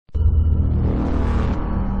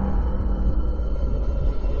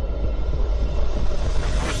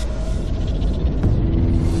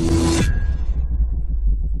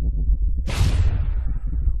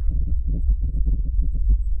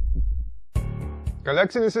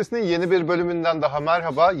Galaksinin Sesi'nin yeni bir bölümünden daha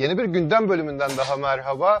merhaba. Yeni bir gündem bölümünden daha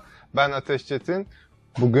merhaba. Ben Ateş Çetin.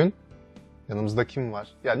 Bugün yanımızda kim var?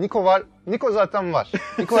 Ya Niko var. Niko zaten var.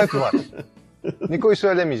 Niko hep var. Niko'yu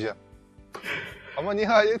söylemeyeceğim. Ama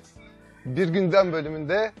nihayet bir gündem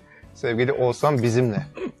bölümünde sevgili Oğuzhan bizimle.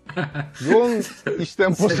 Yoğun iş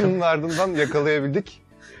temposunun ardından yakalayabildik.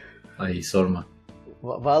 Ay sorma.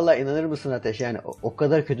 Vallahi inanır mısın Ateş, yani o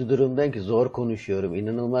kadar kötü durumdayım ki zor konuşuyorum.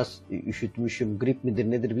 İnanılmaz üşütmüşüm, grip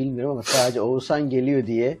midir nedir bilmiyorum ama sadece Oğuzhan geliyor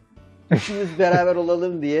diye, üçümüz beraber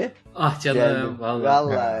olalım diye. Ah canım geldim.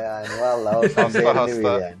 vallahi. Vallahi Oğuzhan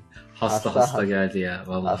hasta. Yani. Hasta geldi ya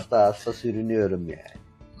vallahi. Hasta sürünüyorum yani.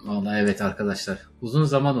 Vallahi evet arkadaşlar. Uzun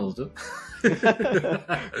zaman oldu.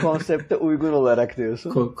 Konsepte uygun olarak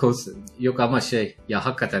diyorsun. Yok ama ya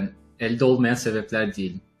hakikaten elde olmayan sebepler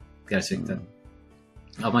değil gerçekten.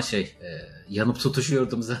 Ama yanıp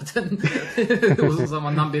tutuşuyordum zaten. Uzun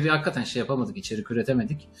zamandan beri hakikaten yapamadık, içerik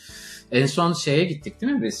üretemedik. En son gittik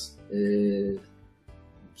değil mi biz?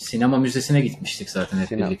 Sinema müzesine gitmiştik zaten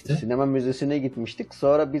hep birlikte. Sinema müzesine gitmiştik.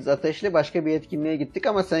 Sonra biz Ateş'le başka bir etkinliğe gittik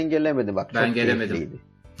ama sen gelemedin bak. Ben gelemedim.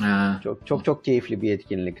 Ha. Çok keyifli bir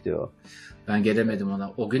etkinlikti o. Ben gelemedim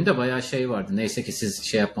ona. O gün de bayağı vardı. Neyse ki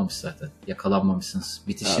siz yapmamış zaten. Yakalanmamışsınız.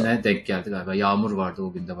 Bitişine denk geldi galiba. Yağmur vardı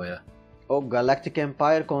o gün de bayağı. O Galactic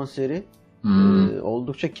Empire konseri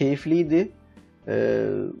oldukça keyifliydi.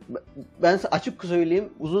 Ben açık söyleyeyim,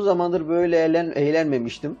 uzun zamandır böyle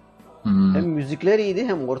eğlenmemiştim. Hem müzikler iyiydi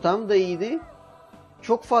hem ortam da iyiydi.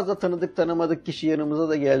 Çok fazla tanıdık tanımadık kişi yanımıza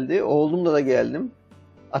da geldi. Oğlumla da geldim.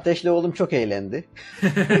 Ateş'le oğlum çok eğlendi.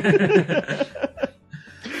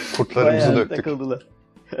 Kurtlarımızı döktük. Takıldılar.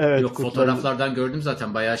 Evet, yok fotoğraflardan gördüm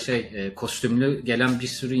zaten bayağı kostümlü gelen bir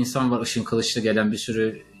sürü insan var. Işın kılıçlı gelen bir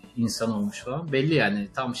sürü insan olmuş falan. Belli yani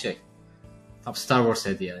tam tam Star Wars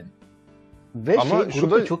hedi yani. Ve ama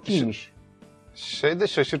grup da çok iyiymiş. De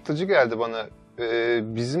şaşırtıcı geldi bana.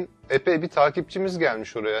 Bizim epey bir takipçimiz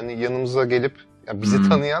gelmiş oraya. Hani yanımıza gelip bizi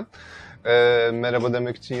tanıyan, merhaba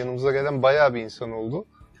demek için yanımıza gelen bayağı bir insan oldu.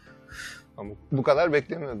 Ama bu kadar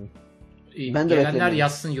beklemiyordum. Ben de gelenler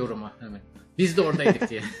yazsın yoruma hemen. Biz de oradaydık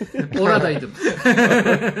diye. Oradaydım.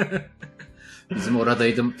 Bizim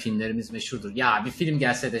oradaydım pinlerimiz meşhurdur. Ya bir film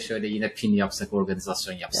gelse de şöyle yine pin yapsak,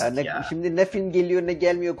 organizasyon yapsak ya. Şimdi ne film geliyor ne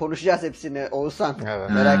gelmiyor konuşacağız hepsini Oğuzhan. Evet.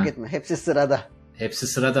 Merak etme. Hepsi sırada. Hepsi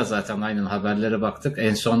sırada zaten, aynen haberlere baktık.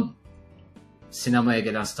 En son sinemaya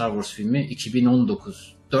gelen Star Wars filmi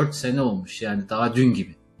 2019. 4 sene olmuş yani daha dün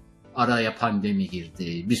gibi. Araya pandemi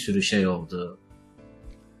girdi. Bir sürü oldu.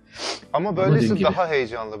 Ama böylesi daha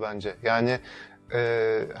heyecanlı bence. Yani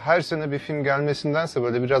her sene bir film gelmesindense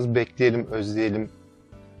böyle biraz bekleyelim, özleyelim.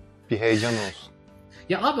 Bir heyecan olsun.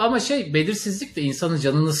 Ya abi ama belirsizlik de insanın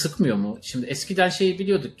canını sıkmıyor mu? Şimdi eskiden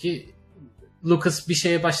biliyorduk ki Lucas bir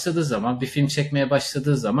şeye başladığı zaman, bir film çekmeye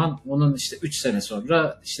başladığı zaman onun 3 sene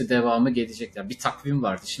sonra devamı gelecek. Yani bir takvim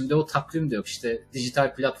vardı. Şimdi o takvim de yok.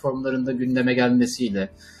 Dijital platformlarında gündeme gelmesiyle,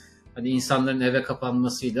 hani insanların eve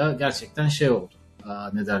kapanmasıyla gerçekten oldu.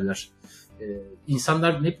 Ne derler?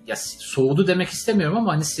 İnsanlar soğudu demek istemiyorum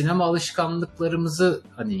ama hani sinema alışkanlıklarımızı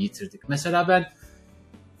yitirdik. Mesela ben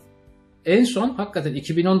en son hakikaten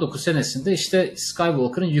 2019 senesinde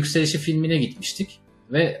Skywalker'ın Yükselişi filmine gitmiştik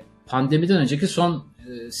ve pandemiden önceki son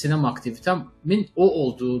sinema aktivitemin o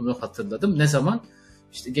olduğunu hatırladım. Ne zaman?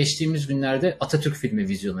 Geçtiğimiz günlerde Atatürk filmi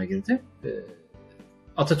vizyona girdi.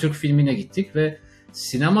 Atatürk filmine gittik ve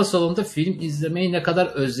sinema salonunda film izlemeyi ne kadar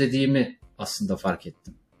özlediğimi aslında fark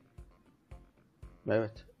ettim.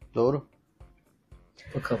 Evet, doğru.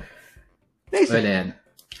 Bakalım. Neyse. Öyle yani.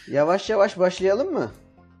 Yavaş yavaş başlayalım mı?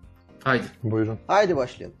 Haydi. Buyurun. Haydi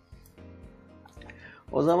başlayalım.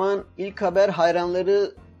 O zaman ilk haber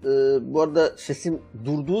hayranları, bu arada sesim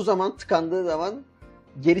durduğu zaman, tıkandığı zaman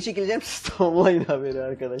geri çekileceğim. Siz tamamlayın haberi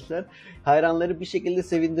arkadaşlar. Hayranları bir şekilde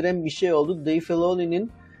sevindiren bir şey oldu. Dave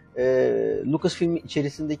Filoni'nin Lucasfilm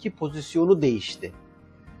içerisindeki pozisyonu değişti.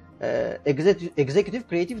 Executive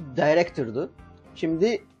Creative Director'du.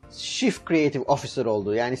 Şimdi Chief Creative Officer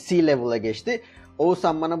oldu. Yani C-level'a geçti.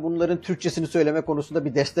 Oğuzhan bana bunların Türkçesini söyleme konusunda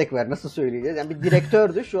bir destek ver. Nasıl söyleyeceğiz? Yani bir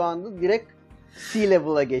direktördü, şu anda direkt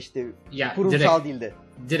C-level'a geçti. Ya, kurumsal dilde.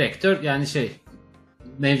 Direktör yani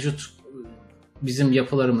mevcut bizim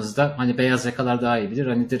yapılarımızda hani beyaz yakalar daha iyi bilir.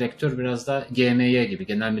 Hani direktör biraz daha GMY gibi,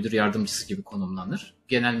 genel müdür yardımcısı gibi konumlanır.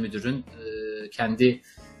 Genel müdürün kendi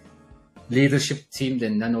leadership team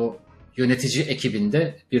denilen o yönetici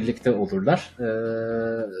ekibinde birlikte olurlar.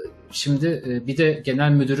 Şimdi bir de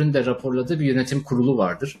genel müdürün de raporladığı bir yönetim kurulu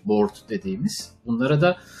vardır. Board dediğimiz. Bunlara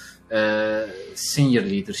da senior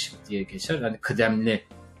leadership diye geçer. Hani kıdemli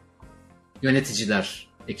yöneticiler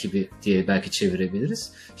ekibi diye belki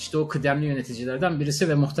çevirebiliriz. İşte o kıdemli yöneticilerden birisi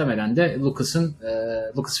ve muhtemelen de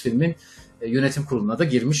Lucasfilm'in yönetim kuruluna da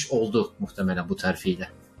girmiş oldu muhtemelen bu terfiyle.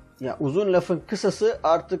 Ya uzun lafın kısası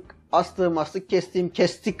artık astığım astık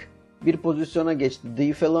kestik bir pozisyona geçti.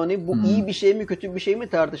 Dave Filoni bu iyi bir şey mi kötü bir şey mi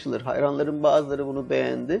tartışılır. Hayranların bazıları bunu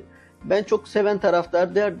beğendi. Ben çok seven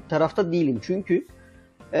tarafta değilim. Çünkü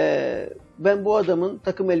ben bu adamın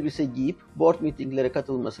takım elbise giyip board meetinglere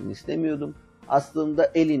katılmasını istemiyordum.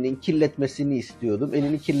 Aslında elinin kirletmesini istiyordum.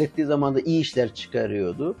 Elini kirlettiği zaman da iyi işler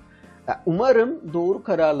çıkarıyordu. Umarım doğru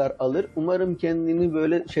kararlar alır. Umarım kendini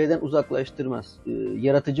böyle şeyden uzaklaştırmaz.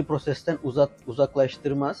 Yaratıcı prosesten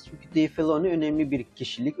uzaklaştırmaz. Çünkü Dave Filoni önemli bir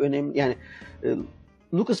kişilik. Yani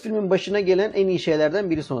Lucasfilm'in başına gelen en iyi şeylerden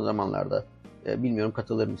biri son zamanlarda. Bilmiyorum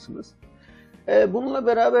katılır mısınız? Bununla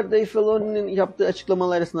beraber Dave Filoni'nin yaptığı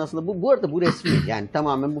açıklamalar esnasında bu arada bu resmi. Yani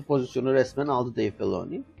tamamen bu pozisyonu resmen aldı Dave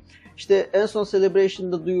Filoni. İşte en son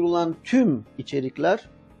Celebration'da duyurulan tüm içerikler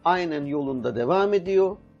aynen yolunda devam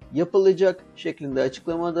ediyor. Yapılacak şeklinde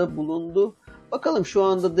açıklamada bulundu. Bakalım şu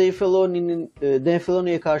anda Dave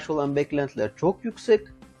Filoni'ye karşı olan beklentiler çok yüksek.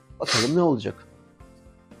 Bakalım ne olacak?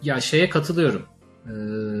 Ya şeye katılıyorum.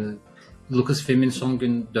 Lucasfilm'in son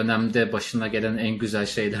gün dönemde başına gelen en güzel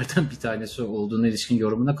şeylerden bir tanesi olduğuna ilişkin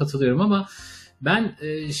yorumuna katılıyorum ama ben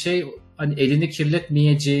hani elini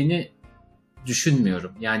kirletmeyeceğini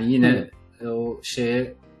düşünmüyorum. Yani yine o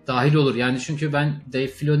şeye dahil olur. Yani çünkü ben Dave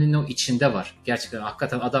Filoni'nin o içinde var. Gerçekten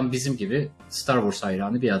hakikaten adam bizim gibi Star Wars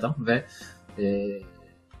hayranı bir adam ve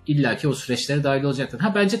illaki o süreçlere dahil olacaktır.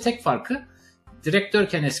 Bence tek farkı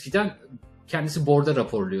direktörken eskiden kendisi board'a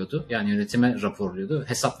raporluyordu. Yani yönetime raporluyordu.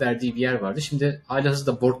 Hesap verdiği bir yer vardı. Şimdi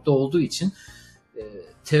halihazırda board'da olduğu için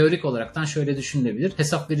teorik olaraktan şöyle düşünülebilir.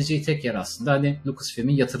 Hesap vereceği tek yer aslında hani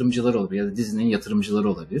Lucasfilm'in yatırımcıları olabilir ya da Disney'in yatırımcıları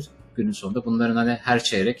olabilir. Günün sonunda bunların hani her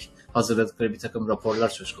çeyrek hazırladıkları bir takım raporlar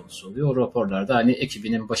söz konusu oluyor. O raporlarda hani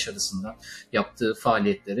ekibinin başarısından yaptığı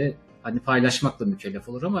faaliyetleri hani paylaşmakla mükellef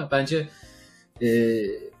olur ama bence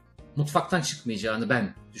mutfaktan çıkmayacağını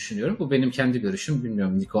ben düşünüyorum. Bu benim kendi görüşüm.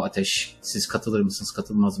 Bilmiyorum Niko, Ateş, siz katılır mısınız,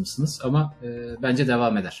 katılmaz mısınız? Ama bence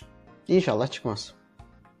devam eder. İnşallah çıkmaz.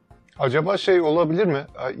 Acaba olabilir mi?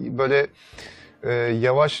 Böyle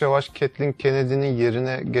yavaş yavaş Kathleen Kennedy'nin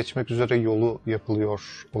yerine geçmek üzere yolu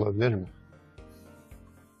yapılıyor olabilir mi?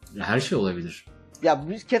 Her şey olabilir. Ya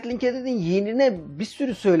biz Kathleen Kennedy'nin yerine bir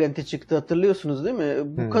sürü söylenti çıktı hatırlıyorsunuz değil mi?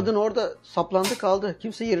 Bu kadın orada saplandı kaldı.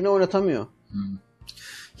 Kimse yerine oynatamıyor.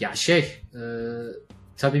 Ya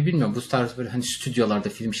tabii bilmiyorum bu tarz böyle hani stüdyolarda,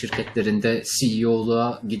 film şirketlerinde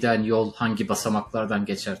CEO'luğa giden yol hangi basamaklardan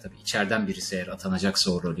geçer tabii. İçeriden birisi eğer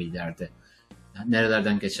atanacaksa o rolü ileride. Yani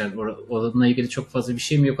nerelerden geçer onunla ilgili çok fazla bir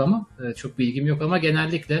şeyim yok ama çok bilgim yok ama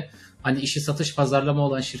genellikle hani işi satış pazarlama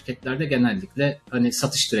olan şirketlerde genellikle hani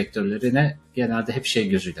satış direktörlerine genelde hep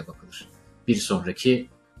gözüyle bakılır. Bir sonraki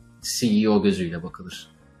CEO gözüyle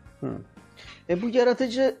bakılır. Bu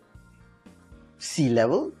yaratıcı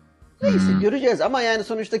C-level neyse göreceğiz ama yani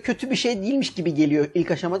sonuçta kötü bir şey değilmiş gibi geliyor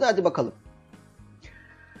ilk aşamada. Hadi bakalım.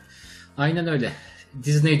 Aynen öyle.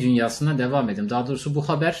 Disney dünyasına devam edelim. Daha doğrusu bu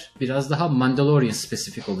haber biraz daha Mandalorian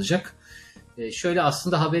spesifik olacak. Şöyle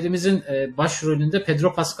aslında haberimizin başrolünde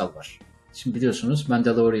Pedro Pascal var. Şimdi biliyorsunuz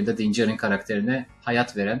Mandalorian'da Din Djarin karakterine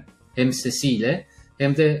hayat veren hem sesiyle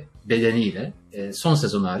hem de bedeniyle son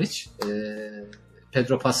sezon hariç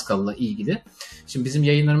Pedro Pascal'la ilgili. Şimdi bizim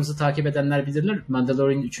yayınlarımızı takip edenler bilirler.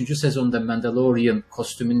 Mandalorian'ın 3. sezonunda Mandalorian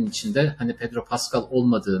kostümünün içinde hani Pedro Pascal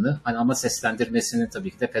olmadığını hani ama seslendirmesinin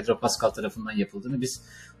tabii ki de Pedro Pascal tarafından yapıldığını biz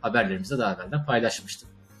haberlerimizde daha evvelden paylaşmıştık.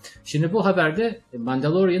 Şimdi bu haberde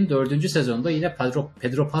Mandalorian 4. sezonda yine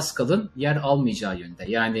Pedro Pascal'ın yer almayacağı yönde.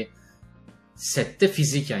 Yani sette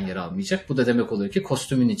fiziken yer almayacak. Bu da demek oluyor ki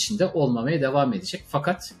kostümün içinde olmamaya devam edecek.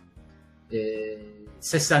 Fakat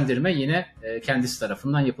seslendirme yine kendisi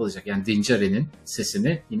tarafından yapılacak. Yani Din Djarin'in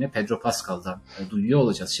sesini yine Pedro Pascal'dan duyuyor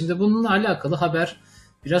olacağız. Şimdi bununla alakalı haber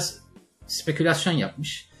biraz spekülasyon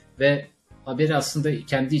yapmış ve haberi aslında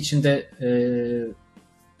kendi içinde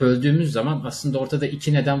böldüğümüz zaman aslında ortada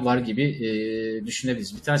iki neden var gibi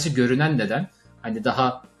düşünebiliriz. Bir tanesi görünen neden. Hani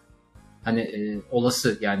daha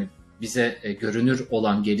olası yani bize görünür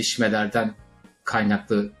olan gelişmelerden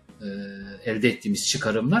kaynaklı elde ettiğimiz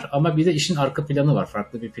çıkarımlar ama bir de işin arka planı var.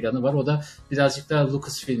 Farklı bir planı var. O da birazcık daha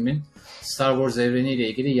Lucasfilm'in Star Wars evreniyle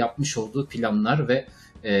ilgili yapmış olduğu planlar ve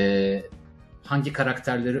hangi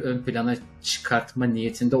karakterleri ön plana çıkartma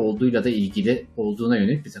niyetinde olduğuyla da ilgili olduğuna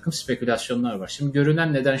yönelik bir takım spekülasyonlar var. Şimdi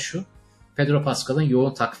görünen neden şu. Pedro Pascal'ın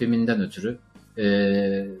yoğun takviminden ötürü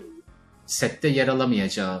sette yer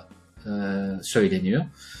alamayacağı söyleniyor.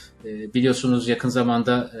 Biliyorsunuz yakın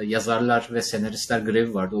zamanda yazarlar ve senaristler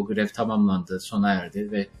grevi vardı. O grev tamamlandı, sona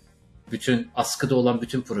erdi ve bütün askıda olan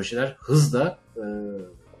bütün projeler hızla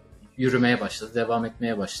yürümeye başladı, devam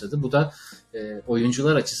etmeye başladı. Bu da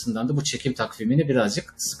oyuncular açısından da bu çekim takvimini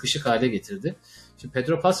birazcık sıkışık hale getirdi. Şimdi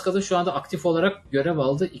Pedro Pascal'ın şu anda aktif olarak görev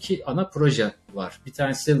aldığı 2 ana proje var. Bir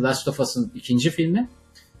tanesi Last of Us'ın 2. filmi.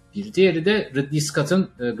 Bir diğeri de Ridley Scott'ın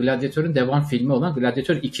Gladiator'un devam filmi olan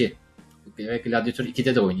Gladiator 2. Ve Gladiator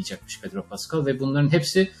 2'de de oynayacakmış Pedro Pascal ve bunların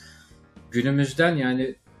hepsi günümüzden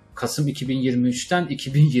yani Kasım 2023'ten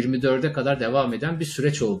 2024'e kadar devam eden bir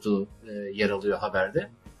süreç olduğu yer alıyor haberde.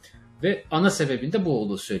 Ve ana sebebinde bu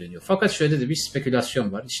olduğu söyleniyor. Fakat şöyle de bir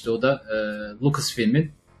spekülasyon var. İşte o da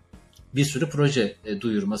Lucasfilm'in bir sürü proje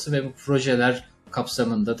duyurması ve bu projeler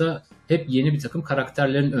kapsamında da hep yeni bir takım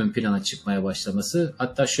karakterlerin ön plana çıkmaya başlaması.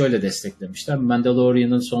 Hatta şöyle desteklemişler.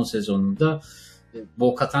 Mandalorian'ın son sezonunda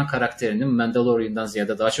Bo-Katan karakterinin Mandalorian'dan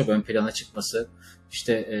ziyade daha çok ön plana çıkması,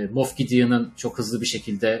 işte Moff Gideon'ın çok hızlı bir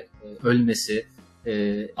şekilde ölmesi,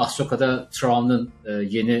 Ahsoka'da Thrawn'ın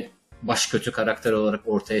yeni baş kötü karakter olarak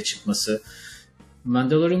ortaya çıkması,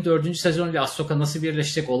 Mandalorian 4. sezon ile Ahsoka nasıl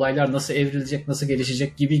birleşecek, olaylar nasıl evrilecek, nasıl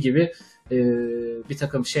gelişecek gibi bir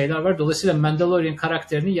takım şeyler var. Dolayısıyla Mandalorian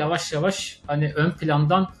karakterini yavaş yavaş hani ön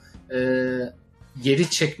plandan geri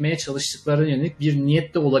çekmeye çalıştıklarına yönelik bir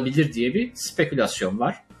niyet de olabilir diye bir spekülasyon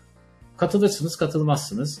var. Katılırsınız,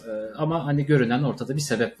 katılmazsınız. Ama hani görünen ortada bir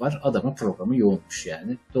sebep var. Adamın programı yoğunmuş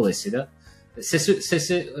yani. Dolayısıyla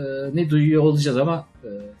sesini duyuyor olacağız ama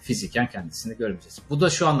fiziken kendisini görmeyeceğiz. Bu da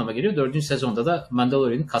şu anlama geliyor. 4. sezonda da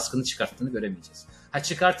Mandalorian'ın kaskını çıkarttığını göremeyeceğiz. Ha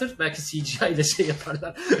çıkartır, belki CGI ile şey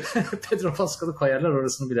yaparlar. Pedro Pascal'ı koyarlar,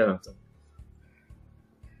 orasını bilemem tabii.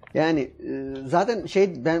 Yani zaten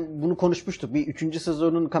ben bunu konuşmuştuk. Bir 3.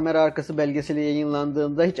 sezonun kamera arkası belgeseli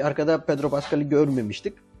yayınlandığında hiç arkada Pedro Pascal'ı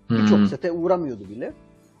görmemiştik. Birçok sete uğramıyordu bile.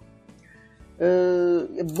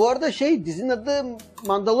 Bu arada dizinin adı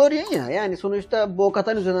Mandalorian ya. Yani sonuçta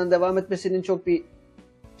Bo-Katan üzerinden devam etmesinin çok bir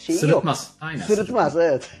şeyi Sırıtmaz. yok. Aynen. Sırıtmaz,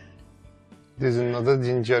 evet. Dizinin adı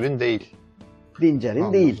Din Djarin değil. Din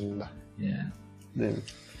Djarin değil. Yeah. Değil.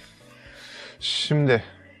 Şimdi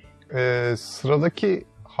sıradaki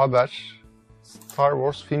haber Star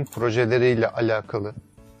Wars film projeleriyle alakalı.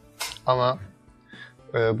 Ama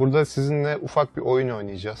burada sizinle ufak bir oyun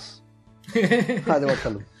oynayacağız. Hadi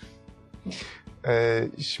bakalım.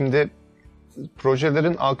 Şimdi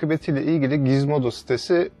projelerin akıbetiyle ilgili Gizmodo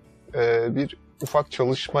sitesi bir ufak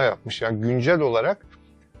çalışma yapmış. Yani güncel olarak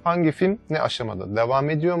hangi film ne aşamada? Devam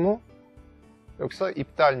ediyor mu? Yoksa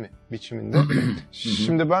iptal mi biçiminde?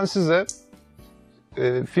 Şimdi ben size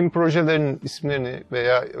film projelerinin isimlerini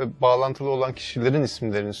veya bağlantılı olan kişilerin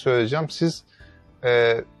isimlerini söyleyeceğim. Siz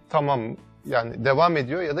tamam yani devam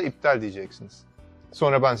ediyor ya da iptal diyeceksiniz.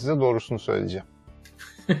 Sonra ben size doğrusunu söyleyeceğim.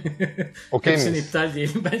 Okey miyiz? Hepsini iptal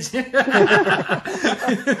diyelim bence.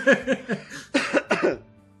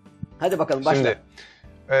 Hadi bakalım başla.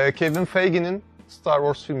 Şimdi Kevin Feige'nin Star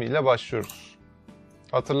Wars filmiyle başlıyoruz.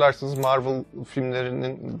 Hatırlarsınız Marvel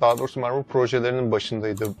filmlerinin, daha doğrusu Marvel projelerinin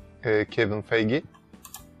başındaydı Kevin Feige.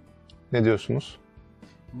 Ne diyorsunuz?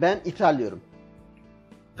 Ben iptal diyorum.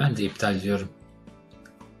 Ben de iptal diyorum.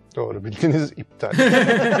 Doğru bildiniz, iptal.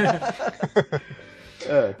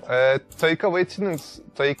 Evet. Taika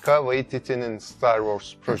Waititi'nin Star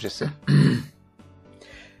Wars projesi.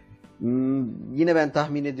 Yine ben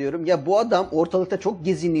tahmin ediyorum. Ya bu adam ortalıkta çok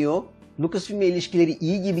geziniyor. Lucasfilm'le ilişkileri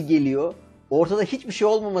iyi gibi geliyor. Ortada hiçbir şey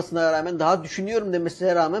olmamasına rağmen, daha düşünüyorum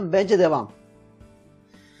demesine rağmen bence devam.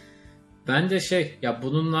 Ben de ya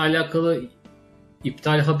bununla alakalı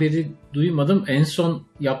iptal haberi duymadım. En son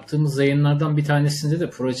yaptığımız yayınlardan bir tanesinde de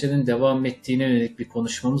projenin devam ettiğine yönelik bir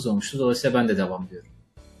konuşmamız olmuştu. Dolayısıyla ben de devam diyorum.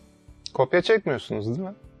 Kopya çekmiyorsunuz değil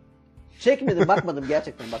mi? Çekmedim, bakmadım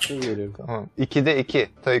gerçekten. Baktığını görüyorum. Tamam. 2'de 2.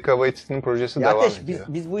 Taika Waititi'nin projesi Ya devam Ateş, ediyor.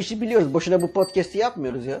 biz bu işi biliyoruz. Boşuna bu podcast'i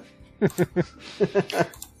yapmıyoruz ya.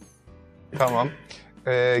 Tamam.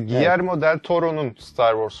 Guillermo del Toro'nun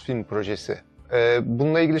Star Wars film projesi.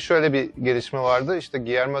 Bununla ilgili şöyle bir gelişme vardı. İşte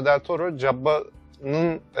Guillermo del Toro,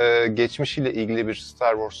 Jabba'nın geçmişiyle ilgili bir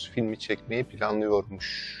Star Wars filmi çekmeyi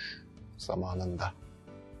planlıyormuş zamanında.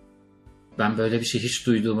 Ben böyle bir şey hiç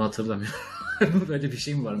duyduğumu hatırlamıyorum. Böyle bir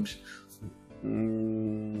şey mi varmış?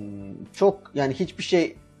 Çok yani hiçbir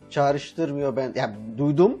şey çağrıştırmıyor ben. Yani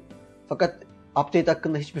duydum fakat update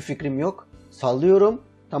hakkında hiçbir fikrim yok. Sallıyorum,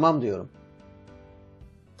 tamam diyorum.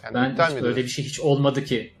 Yani Ben hiç böyle bir şey hiç olmadı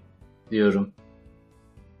ki diyorum.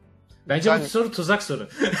 Bence bu soru tuzak soru.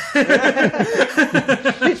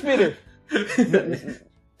 Hiçbiri.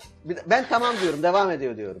 Ben tamam diyorum, devam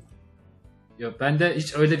ediyor diyorum. Yok, ben de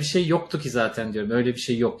hiç öyle bir şey yoktu ki zaten diyorum. Öyle bir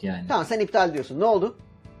şey yok yani. Tamam, sen iptal diyorsun. Ne oldu?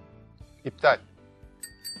 İptal.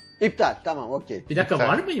 İptal. Tamam, okey. Bir dakika, İptal.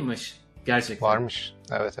 var mıymış? Gerçekten. Varmış.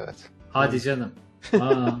 Evet. Hadi canım.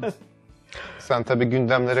 Aa. Sen tabii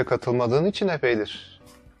gündemlere katılmadığın için epeydir.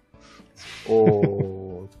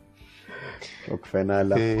 Oo. Çok fena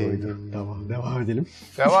laf koydum. Tamam, devam edelim.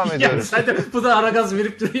 Devam Ya ediyoruz. sen de bu da ara gaz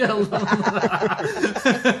verip duruyor Allah Allah.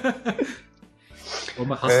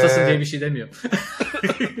 Ama hastasın diye bir şey demiyor.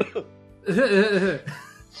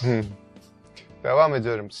 Devam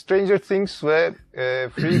ediyorum. Stranger Things ve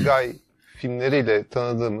Free Guy filmleriyle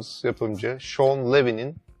tanıdığımız yapımcı Sean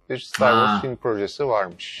Levy'nin bir Star Wars film projesi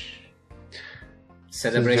varmış.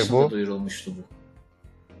 Celebration'da duyurulmuştu bu.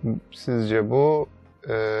 Sizce bu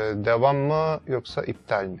devam mı yoksa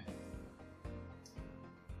iptal mi?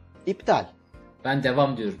 İptal. Ben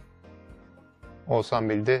devam diyorum. Oğuzhan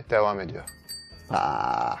bildi, devam ediyor.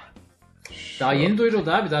 Daha yeni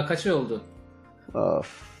duyuruldu abi. Daha kaç ay oldu?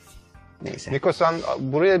 Of. Neyse. Niko, sen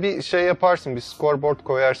buraya bir şey yaparsın, bir scoreboard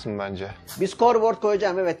koyarsın bence. Bir scoreboard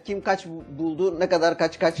koyacağım, evet. Kim kaç buldu, ne kadar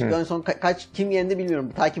kaç, en son kaç, kim yendi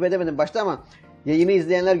bilmiyorum. Takip edemedim başta ama yayını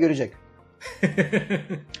izleyenler görecek.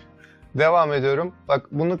 Devam ediyorum. Bak,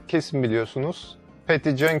 bunu kesin biliyorsunuz. Patty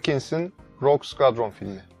Jenkins'in Rogue Squadron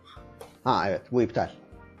filmi. Ha evet, bu iptal.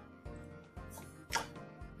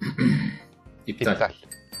 İptal.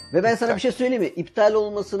 Ve ben sana bir şey söyleyeyim mi? İptal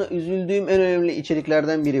olmasına üzüldüğüm en önemli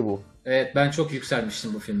içeriklerden biri bu. Evet, ben çok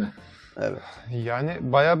yükselmiştim bu filme. Evet. Yani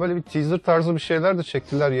bayağı böyle bir teaser tarzı bir şeyler de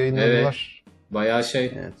çektiler, yayınladılar. Evet. Bayağı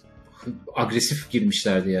Evet. agresif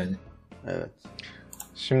girmişlerdi yani. Evet.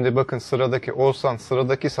 Şimdi bakın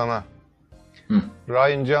sıradaki sana. Hı.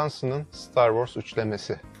 Rian Johnson'ın Star Wars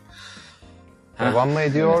üçlemesi. Devam mı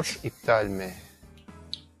ediyor, iptal mi?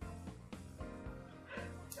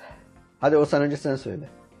 Hadi Oğuzhan, önce sen söyle.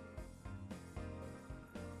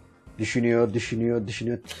 Düşünüyor.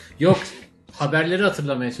 Yok, haberleri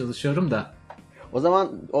hatırlamaya çalışıyorum da. O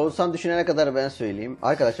zaman Oğuzhan düşünene kadar ben söyleyeyim.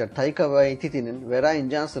 Arkadaşlar, Taika Waititi'nin ve Rian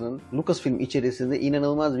Johnson'ın Lucasfilm içerisinde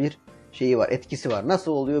inanılmaz bir şeyi var, etkisi var.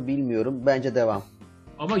 Nasıl oluyor bilmiyorum. Bence devam.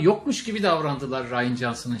 Ama yokmuş gibi davrandılar Rian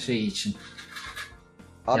Johnson'ın şeyi için.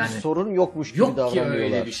 Abi Yani sorun yokmuş gibi Yok davranıyorlar. ki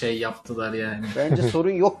öyle bir şey yaptılar yani. Bence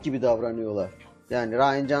sorun yok gibi davranıyorlar. Yani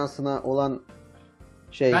Rian Johnson'a olan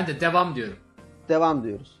şey... Ben de devam diyorum. Devam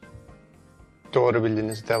diyoruz. Doğru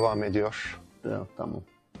bildiniz, devam ediyor. Tamam.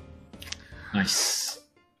 Nice.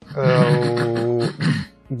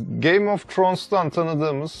 Game of Thrones'tan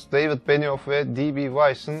tanıdığımız David Benioff ve D.B.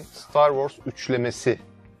 Weiss'in Star Wars üçlemesi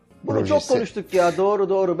Bunu projesi. çok konuştuk ya,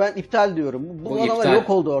 doğru. Ben iptal diyorum. Bu adamlar iptal. yok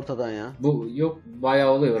oldu ortadan ya. Bu yok, bayağı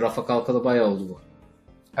oluyor. Rafa kalkalı bayağı oldu bu.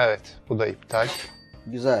 Evet, bu da iptal.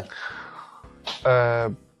 Güzel.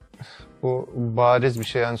 Bu bariz bir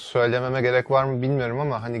şey, yani söylememe gerek var mı bilmiyorum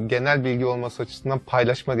ama hani genel bilgi olması açısından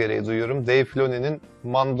paylaşma gereği duyuyorum. Dave Filoni'nin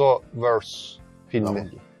Mandoverse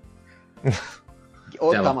filmi.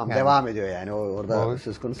 O Devam. tamam, Yani. devam ediyor yani. Orada O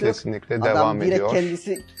söz konusu yok. kesinlikle Adam devam direkt ediyor.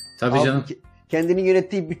 kendisi Tabii canım. kendini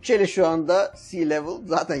yönettiği bütçeyle şu anda C-level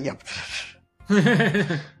zaten yaptırır.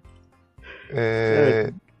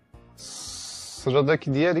 Evet.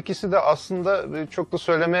 Sıradaki diğer ikisi de aslında çok da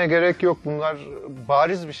söylemeye gerek yok. Bunlar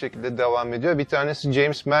bariz bir şekilde devam ediyor. Bir tanesi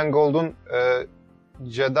James Mangold'un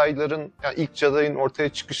Jedi'ların, yani ilk Jedi'ın ortaya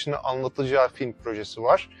çıkışını anlatacağı film projesi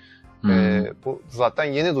var. Bu zaten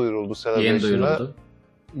yeni duyuruldu. Yeni duyuruldu.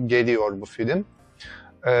 Geliyor bu film.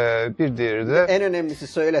 Bir diğeri de En önemlisi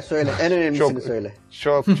söyle. En önemlisini söyle.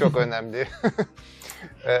 çok önemli.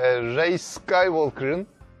 Rey Skywalker'ın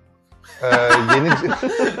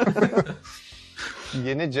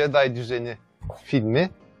yeni Jedi düzeni filmi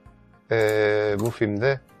bu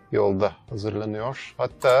filmde yolda hazırlanıyor.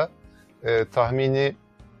 Hatta tahmini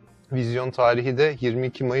vizyon tarihi de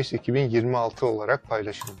 22 Mayıs 2026 olarak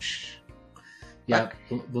paylaşılmış. Ya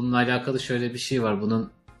bununla alakalı şöyle bir şey var.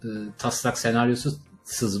 Bunun taslak senaryosu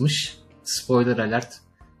sızmış. Spoiler alert.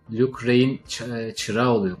 Luke Rey'in çırağı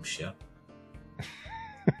oluyormuş ya.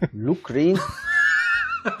 Luke Rey'in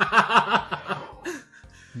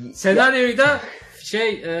Senaryoyu da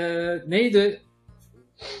neydi?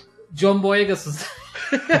 John Boyegas'ın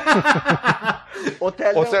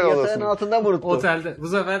otelde Otel yatağın odasında. altında mı unuttu? otelde.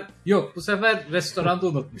 Bu sefer restoranda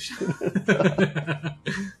unutmuş.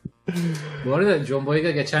 Bu arada John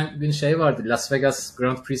Boyega geçen gün vardı. Las Vegas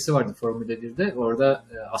Grand Prix'si vardı Formula 1'de. Orada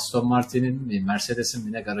Aston Martin'in mi Mercedes'in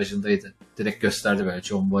mi ne garajındaydı. Direkt gösterdi böyle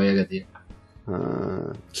John Boyega diye.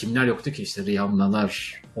 Kimler yoktu ki, işte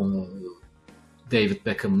Rihanna'lar, David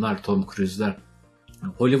Beckham'lar, Tom Cruise'lar.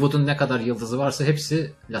 Hollywood'un ne kadar yıldızı varsa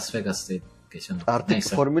hepsi Las Vegas'taydı geçen. Artık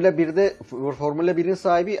Neyse. Formula 1'in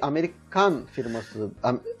sahibi Amerikan firması.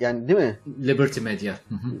 Yani değil mi? Liberty Media.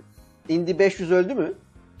 Indy 500 öldü mü?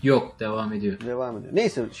 Yok, devam ediyor. Devam ediyor.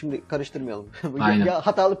 Neyse şimdi karıştırmayalım. Aynen. Ya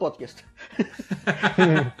hatalı podcast.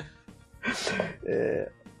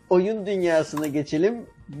 Oyun dünyasına geçelim.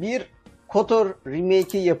 Bir KOTOR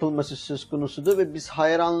remake'i yapılması söz konusudu ve biz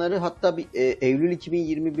hayranları hatta bir Eylül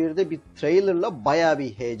 2021'de bir trailerla bayağı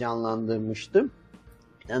bir heyecanlandırmıştım.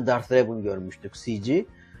 Yani Darth Revan görmüştük CG.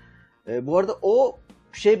 Bu arada o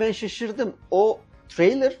ben şaşırdım. O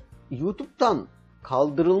trailer YouTube'dan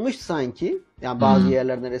kaldırılmış sanki. Yani bazı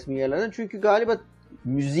yerlerden, resmi yerlerden. Çünkü galiba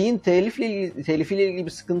müziğin telifiyle ilgili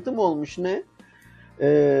bir sıkıntı mı olmuş ne?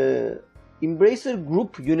 Embracer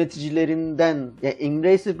Group yöneticilerinden, yani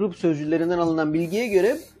Embracer Group sözcülerinden alınan bilgiye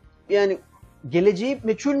göre yani geleceği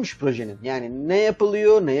meçhulmüş projenin. Yani ne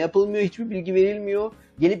yapılıyor, ne yapılmıyor hiçbir bilgi verilmiyor.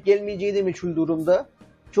 Gelip gelmeyeceği de meçhul durumda.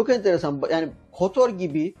 Çok enteresan. Yani KOTOR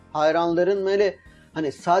gibi hayranların böyle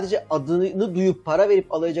hani sadece adını duyup para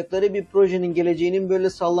verip alacakları bir projenin geleceğinin böyle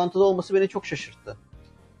sallantıda olması beni çok şaşırttı.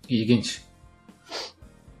 İlginç.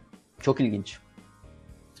 Çok ilginç.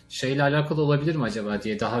 Şeyle alakalı olabilir mi acaba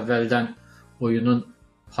diye daha evvelden oyunun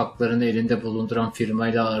haklarını elinde bulunduran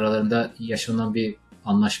firmayla aralarında yaşanan bir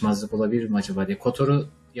anlaşmazlık olabilir mi acaba diye. KOTOR'u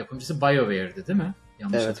yapımcısı BioWare'di değil mi?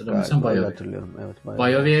 Yanlış hatırlamıyorsam BioWare. Hatırlıyorum. Evet,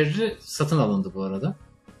 BioWare satın alındı bu arada.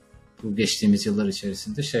 Bu geçtiğimiz yıllar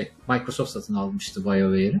içerisinde Microsoft satın almıştı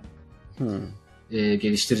BioWare'i.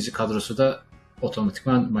 Geliştirici kadrosu da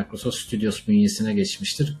otomatikman Microsoft Studios bünyesine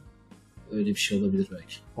geçmiştir. Öyle bir şey olabilir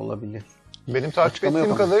belki. Olabilir. Benim takip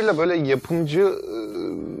ettiğim kadarıyla böyle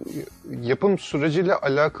yapım süreciyle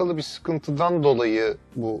alakalı bir sıkıntıdan dolayı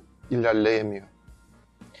bu ilerleyemiyor.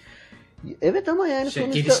 Evet ama yani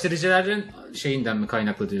sonuçta... Geliştiricilerin şeyinden mi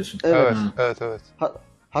kaynaklı diyorsun? Evet.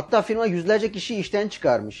 Hatta firma yüzlerce kişi işten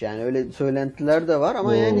çıkarmış yani öyle söylentiler de var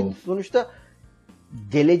ama yani sonuçta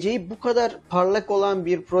geleceği bu kadar parlak olan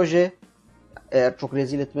bir proje eğer çok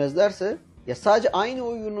rezil etmezlerse ya sadece aynı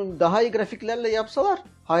oyunun daha iyi grafiklerle yapsalar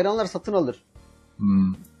hayranlar satın alır.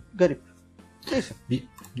 Garip.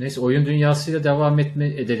 Neyse oyun dünyasıyla devam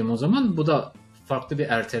edelim o zaman. Bu da farklı bir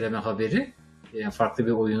erteleme haberi. Yani farklı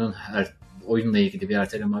bir oyunla ilgili bir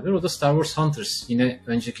erteleme haberi. O da Star Wars Hunters. Yine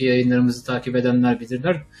önceki yayınlarımızı takip edenler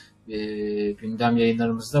bilirler. Gündem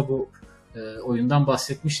yayınlarımızda bu oyundan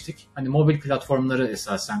bahsetmiştik. Hani mobil platformları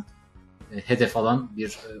esasen hedef alan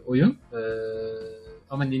bir oyun.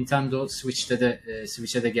 Ama Nintendo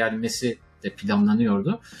Switch'e de gelmesi de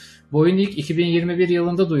planlanıyordu. Bu oyun ilk 2021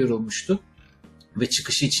 yılında duyurulmuştu. Ve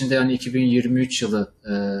çıkışı içinde yani 2023 yılı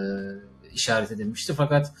işaret edilmişti.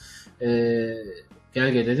 Fakat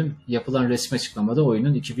gel gelelim yapılan resmi açıklamada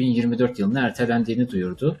oyunun 2024 yılına ertelendiğini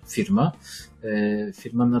duyurdu firma.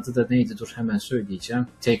 Firmanın adı da neydi? Dur hemen söyleyeceğim.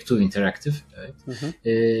 Take-Two Interactive.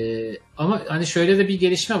 Evet. Ama hani şöyle de bir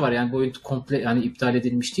gelişme var. Yani bu oyun komple yani iptal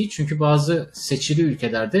edilmiş değil. Çünkü bazı seçili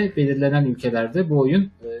ülkelerde, belirlenen ülkelerde bu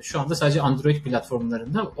oyun şu anda sadece Android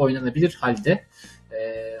platformlarında oynanabilir halde.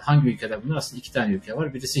 Hangi ülkeler bunlar? Aslında 2 tane ülke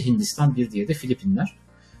var. Birisi Hindistan, bir diğeri de Filipinler.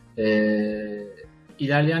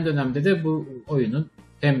 İlerleyen dönemde de bu oyunun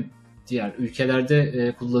hem diğer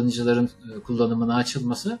ülkelerde kullanıcıların kullanımına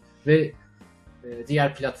açılması ve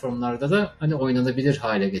diğer platformlarda da hani oynanabilir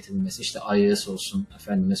hale getirilmesi. İşte iOS olsun,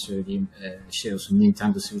 efendime söyleyeyim olsun,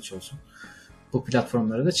 Nintendo Switch olsun. Bu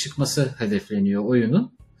platformlara da çıkması hedefleniyor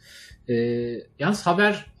oyunun. Yalnız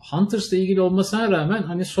haber Hunters'la ilgili olmasına rağmen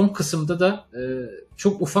hani son kısımda da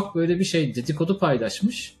çok ufak böyle bir dedikodu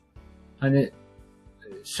paylaşmış. Hani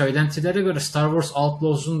söylentilere göre Star Wars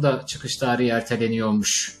Outlaws'un da çıkış tarihi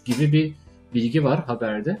erteleniyormuş gibi bir bilgi var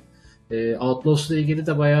haberde. Outlaws'la ilgili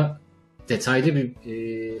de bayağı detaylı bir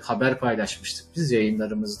haber paylaşmıştık biz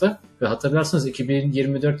yayınlarımızda. Ve hatırlarsanız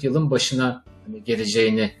 2024 yılın başına hani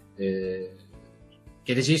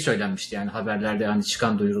geleceği söylenmişti yani haberlerde hani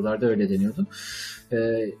çıkan duyurularda öyle deniyordu.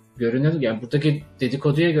 Görünüyor yani buradaki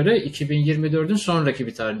dedikoduya göre 2024'ün sonraki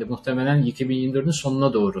bir tarihte muhtemelen 2024'ün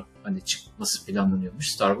sonuna doğru hani çıkması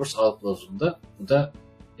planlanıyormuş Star Wars Outlaws'un da. Bu da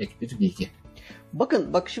ek bir bilgi.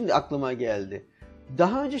 Bak şimdi aklıma geldi.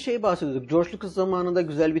 Daha önce bahsediyorduk. George Lucas zamanında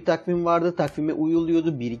güzel bir takvim vardı. Takvime uyuluyordu.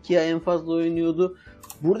 1-2 ay en fazla oynuyordu.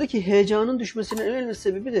 Buradaki heyecanın düşmesinin en önemli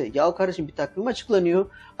sebebi de ya kardeşim bir takvim açıklanıyor.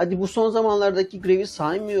 Hadi bu son zamanlardaki grevi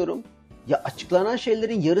saymıyorum. Ya açıklanan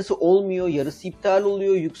şeylerin yarısı olmuyor, yarısı iptal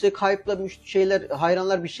oluyor. Yüksek hype'la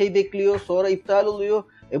hayranlar bir şey bekliyor, sonra iptal oluyor.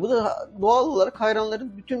 Bu da doğal olarak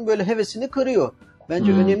hayranların bütün böyle hevesini kırıyor.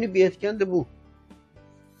 Bence önemli bir etken de bu.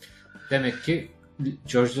 Demek ki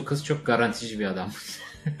George Lucas çok garantici bir adam.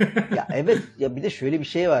 Ya evet ya bir de şöyle bir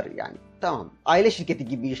şey var yani tamam aile şirketi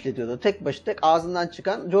gibi işletiyordu. Tek ağzından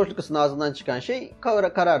çıkan George Lucas'ın ağzından çıkan şey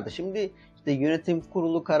karardı. Şimdi işte yönetim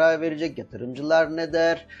kurulu karar verecek, yatırımcılar ne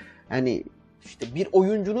der? Yani işte bir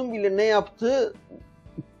oyuncunun bile ne yaptığı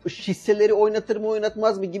hisseleri oynatır mı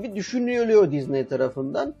oynatmaz mı gibi düşünülüyor Disney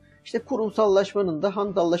tarafından. İşte kurumsallaşmanın da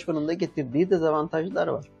hantallaşmanın da getirdiği dezavantajlar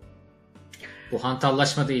var. Bu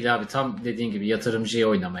hantallaşma değil abi. Tam dediğin gibi yatırımcıya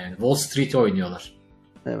oynama yani. Wall Street'e oynuyorlar.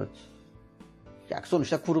 Evet. Ya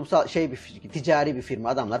sonuçta kurumsal ticari bir firma.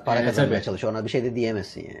 Adamlar para kazanmaya çalışıyor. Ona bir şey de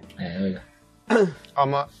diyemezsin yani. Öyle.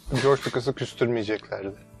 Ama George Lucas'ı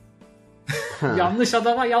küstürmeyeceklerdi. Yanlış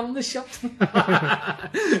adama yanlış yaptın.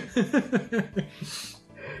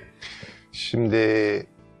 Şimdi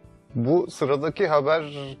bu sıradaki haber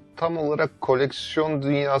tam olarak koleksiyon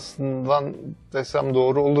dünyasından desem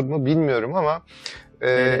doğru olur mu bilmiyorum ama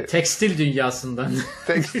tekstil dünyasından.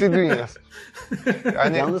 Tekstil dünyası.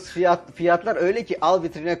 Yani yalnız fiyatlar öyle ki al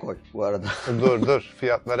vitrine koy bu arada. Dur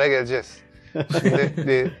fiyatlara geleceğiz.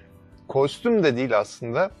 Şimdi kostüm de değil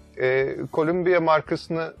aslında. Columbia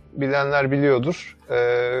markasını bilenler biliyordur.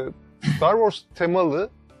 Star Wars temalı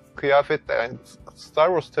kıyafetler, yani Star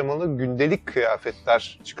Wars temalı gündelik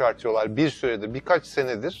kıyafetler çıkartıyorlar bir süredir, birkaç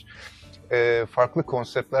senedir farklı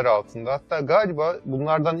konseptler altında. Hatta galiba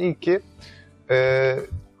bunlardan ilki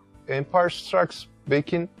Empire Strikes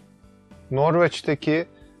Back'in Norveç'teki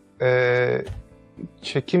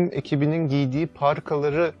çekim ekibinin giydiği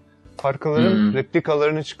parkaların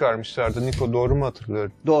replikalarını çıkarmışlardı. Niko, doğru mu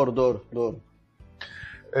hatırlıyorum? Doğru.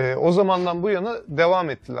 O zamandan bu yana devam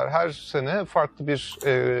ettiler. Her sene farklı bir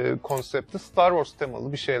konsepte Star Wars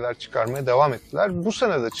temalı bir şeyler çıkarmaya devam ettiler. Bu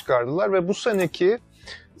sene de çıkardılar ve bu seneki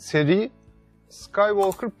seri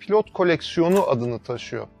Skywalker Pilot Koleksiyonu adını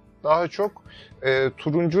taşıyor. Daha çok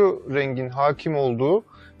turuncu rengin hakim olduğu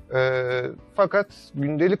fakat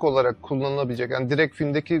gündelik olarak kullanılabilecek, yani direkt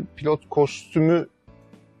filmdeki pilot kostümü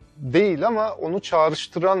değil ama onu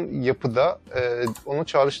çağrıştıran yapıda, onu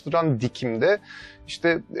çağrıştıran dikimde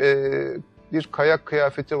işte bir kayak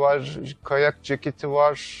kıyafeti var, kayak ceketi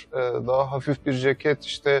var, daha hafif bir ceket,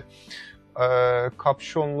 işte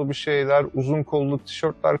kapşonlu bir şeyler, uzun kollu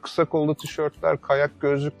tişörtler, kısa kollu tişörtler, kayak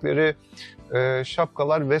gözlükleri,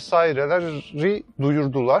 şapkalar vesaireleri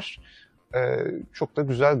duyurdular. Çok da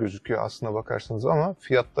güzel gözüküyor aslına bakarsanız ama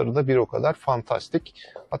fiyatları da bir o kadar fantastik.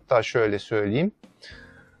 Hatta şöyle söyleyeyim.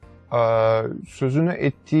 Sözünü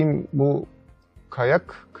ettiğim bu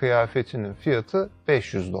kayak kıyafetinin fiyatı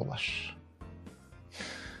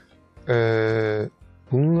 $500.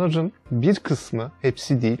 Bunların bir kısmı,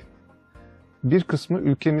 hepsi değil, bir kısmı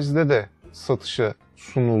ülkemizde de satışa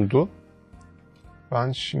sunuldu.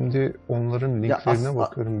 Ben şimdi onların linklerine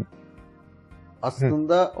bakıyorum.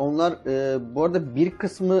 Aslında onlar bu arada bir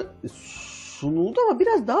kısmı sunuldu ama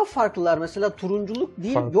biraz daha farklılar. Mesela turunculuk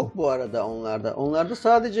değil, yok bu arada onlarda. Onlarda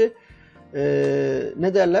sadece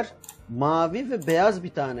ne derler? Mavi ve beyaz bir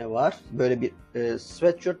tane var. Böyle bir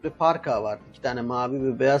sweatshirt ve parka var. 2 tane mavi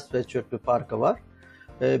ve beyaz sweatshirt ve parka var.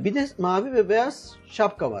 Bir de mavi ve beyaz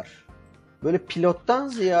şapka var. Böyle pilottan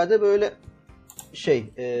ziyade böyle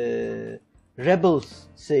Rebels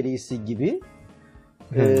serisi gibi.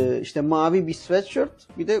 İşte mavi bir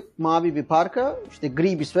sweatshirt, bir de mavi bir parka, işte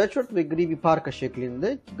gri bir sweatshirt ve gri bir parka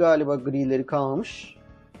şeklinde. Ki galiba grileri kalmamış.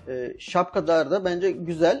 Şapkalar da bence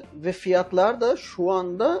güzel ve fiyatlar da şu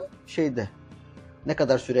anda ne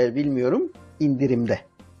kadar sürer bilmiyorum, indirimde.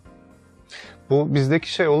 Bu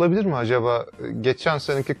bizdeki şey olabilir mi acaba? Geçen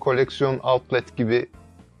seneki koleksiyon outlet gibi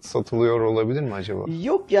satılıyor olabilir mi acaba?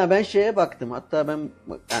 Yok ya, ben baktım. Hatta ben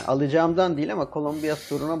yani alacağımdan değil ama Columbia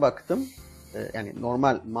Store'una baktım. Yani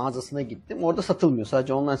normal mağazasına gittim. Orada satılmıyor.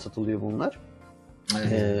 Sadece online satılıyor bunlar.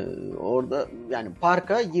 Orada yani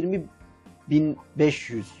parka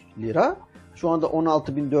 20.500 lira. Şu anda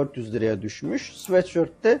 16.400 liraya düşmüş.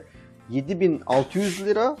 Sweatshirt'te 7.600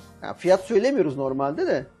 lira. Yani fiyat söylemiyoruz normalde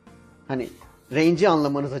de. Hani range'i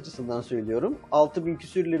anlamanız açısından söylüyorum. 6.000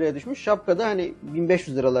 küsür liraya düşmüş. Şapkada hani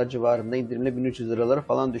 1.500 liralar civarında, indirimle 1.300 liralara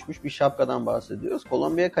falan düşmüş bir şapkadan bahsediyoruz.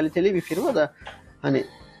 Columbia kaliteli bir firma da hani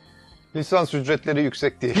lisans ücretleri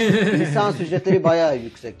yüksek değil. Lisans ücretleri bayağı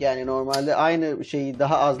yüksek. Yani normalde aynı şeyi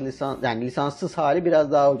daha az yani lisanssız hali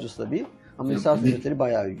biraz daha ucuz tabii. Ama lisans ücretleri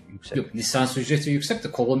bayağı yüksek. Yok, lisans ücreti yüksek de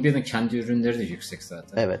Columbia'nın kendi ürünleri de yüksek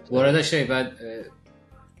zaten. Evet. Bu arada ben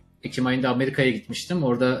Ekim ayında Amerika'ya gitmiştim.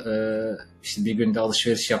 Orada işte bir günde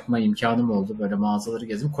alışveriş yapma imkanım oldu. Böyle mağazaları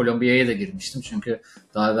gezdim. Columbia'ya da girmiştim. Çünkü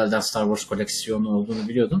daha evvelden Star Wars koleksiyonu olduğunu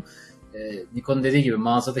biliyordum. Nikon'un dediği gibi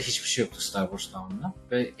mağazada hiçbir şey yoktu Star Wars tamamında.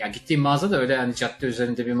 Ve ya gittiğim mağaza da öyle yani cadde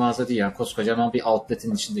üzerinde bir mağaza değil. Yani koskocaman bir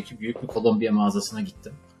outlet'in içindeki büyük bir Columbia mağazasına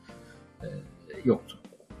gittim. Yoktu.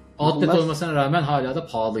 Outlet olmasına rağmen hala da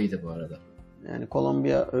pahalıydı bu arada. Yani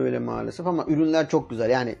Columbia öyle maalesef ama ürünler çok güzel.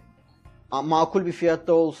 Yani makul bir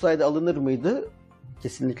fiyatta olsaydı alınır mıydı?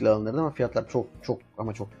 Kesinlikle alınırdı ama fiyatlar çok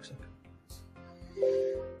yüksek.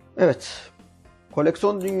 Evet.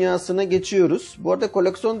 koleksiyon dünyasına geçiyoruz. Bu arada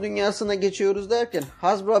koleksiyon dünyasına geçiyoruz derken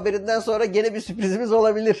Hasbro haberinden sonra gene bir sürprizimiz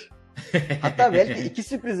olabilir. Hatta belki 2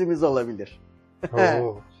 sürprizimiz olabilir.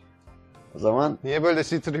 Oo. O zaman... Niye böyle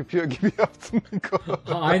C-3PO gibi yaptın Niko?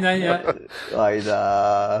 Aynen ya.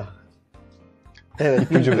 Hayda. Evet.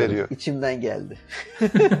 İpucu veriyor. İçimden geldi.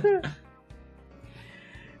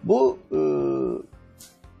 Bu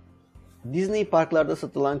Disney parklarda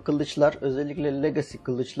satılan kılıçlar, özellikle Legacy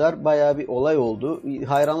kılıçlar bayağı bir olay oldu.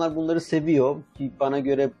 Hayranlar bunları seviyor. Ki bana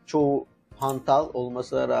göre çoğu hantal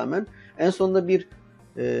olmasına rağmen. En sonunda bir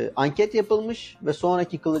anket yapılmış ve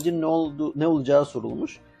sonraki kılıcın ne olacağı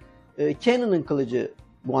sorulmuş. Cannon'ın kılıcı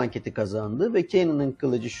bu anketi kazandı ve Cannon'ın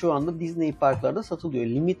kılıcı şu anda Disney parklarda satılıyor.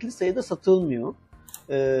 Limitli sayıda satılmıyor.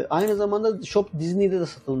 Aynı zamanda Shop Disney'de de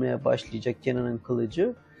satılmaya başlayacak Cannon'ın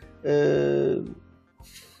kılıcı.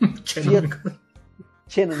 Cannon'ın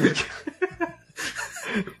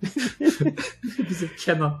Bizim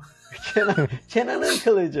Kenan. Cannon'ın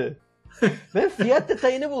kılıcı. Ben fiyat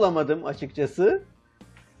detayını bulamadım açıkçası.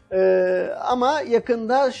 Ama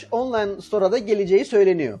yakında online store'a da geleceği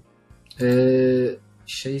söyleniyor.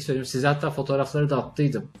 Şeyi söyleyeyim. Size hatta fotoğrafları da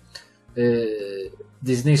attıydım.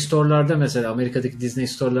 Disney Store'larda mesela Amerika'daki Disney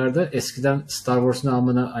Store'larda eskiden Star Wars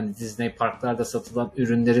namına hani Disney parklarda satılan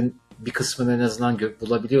ürünlerin bir kısmını en azından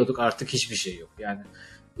bulabiliyorduk. Artık hiçbir şey yok. Yani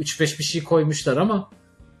 3-5 bir şey koymuşlar ama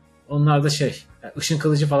onlarda yani ışın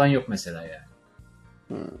kılıcı falan yok mesela yani.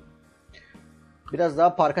 Biraz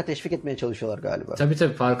daha parka teşvik etmeye çalışıyorlar galiba.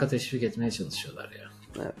 Tabii parka teşvik etmeye çalışıyorlar ya.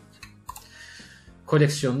 Evet.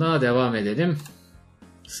 Koleksiyonda devam edelim.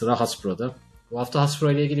 Sıra Hasbro'da. Bu hafta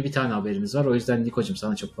Hasbro ile ilgili bir tane haberimiz var. O yüzden Niko'cum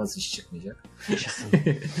sana çok fazla iş çıkmayacak. Yaşasın.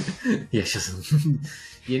 Yaşasın.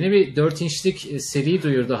 Yeni bir 4 inçlik seri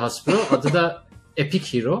duyurdu Hasbro. Adı da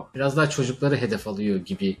Epic Hero. Biraz daha çocukları hedef alıyor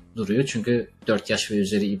gibi duruyor. Çünkü 4 yaş ve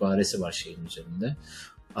üzeri ibaresi var şeyin üzerinde.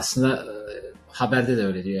 Aslında haberde de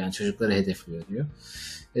öyle diyor. Yani çocukları hedefliyor diyor.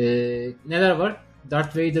 Neler var?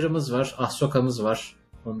 Darth Vader'ımız var. Ahsoka'mız var.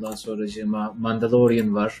 Ondan sonracığıma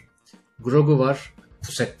Mandalorian var. Grogu var.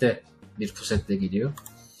 Bir pusetle geliyor.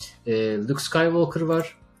 Luke Skywalker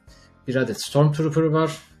var. Bir adet Stormtrooper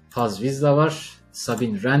var. Paz Vizsla var.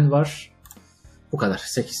 Sabine Wren var. Bu kadar.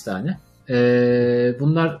 8 tane.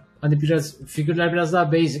 Bunlar hani figürler biraz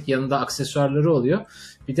daha basic. Yanında aksesuarları oluyor.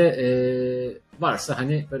 Bir de varsa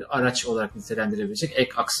hani böyle araç olarak nitelendirebilecek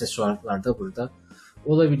ek aksesuarlar da burada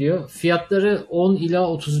olabiliyor. Fiyatları 10 ila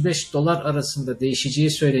 35 dolar arasında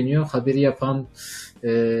değişeceği söyleniyor. Haberi yapan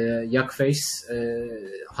Yakface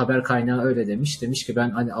haber kaynağı öyle demiş. Demiş ki ben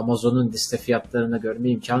hani Amazon'un liste fiyatlarına görme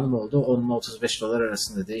imkanım oldu. 10 ile 35 dolar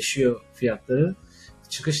arasında değişiyor fiyatları.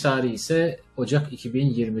 Çıkış tarihi ise Ocak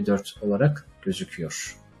 2024 olarak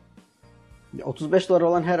gözüküyor. 35 dolar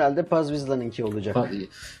olan herhalde Paz Vizsla'nınki olacak.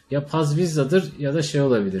 Ya Paz Vizsla'dır ya da şey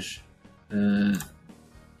olabilir.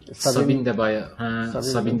 Sabine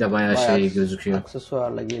de bayağı şey gözüküyor.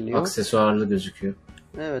 Aksesuarla geliyor. Aksesuarlı gözüküyor.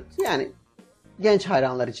 Evet yani genç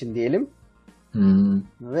hayranlar için diyelim.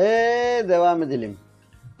 Ve devam edelim.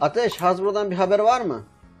 Ateş, Hasbro'dan bir haber var mı?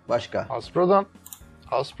 Başka?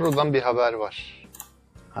 Hasbro'dan bir haber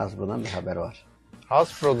var.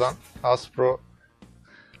 Hasbro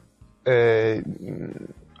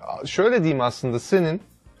şöyle diyeyim aslında senin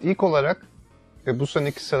ilk olarak bu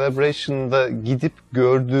seneki Celebration'da gidip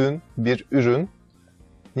gördüğün bir ürün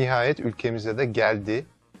nihayet ülkemize de geldi.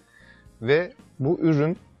 Ve bu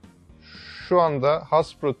ürün şu anda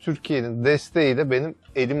Hasbro Türkiye'nin desteğiyle benim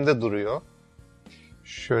elimde duruyor.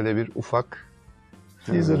 Şöyle bir ufak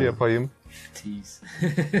teaser yapayım.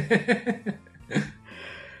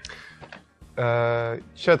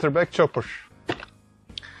 Shatterback Chopper.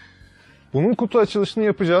 Bunun kutu açılışını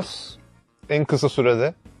yapacağız en kısa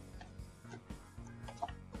sürede.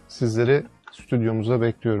 Sizleri stüdyomuza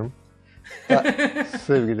bekliyorum.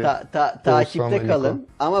 Sevgili takipte kalın.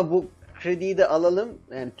 Ama bu krediyi de alalım.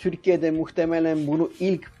 Yani Türkiye'de muhtemelen bunu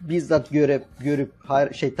ilk bizzat görüp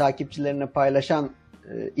takipçilerine paylaşan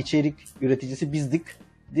içerik üreticisi bizdik.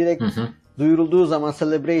 Direkt duyurulduğu zaman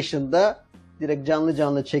Celebration'da direkt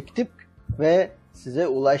canlı çektik ve size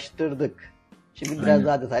ulaştırdık. Şimdi biraz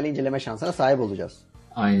daha detaylı inceleme şansına sahip olacağız.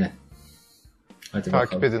 Aynen. Hadi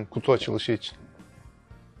takip edin kutu açılışı için.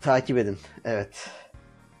 Takip edin. Evet.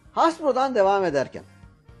 Hasbro'dan devam ederken.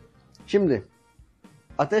 Şimdi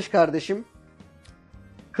Ateş kardeşim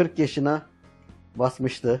 40 yaşına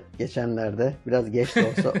basmıştı geçenlerde. Biraz geç de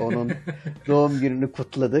olsa onun doğum gününü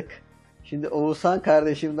kutladık. Şimdi Oğuzhan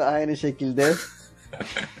kardeşim de aynı şekilde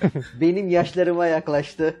benim yaşlarıma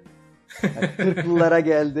yaklaştı. Yani 40'lılara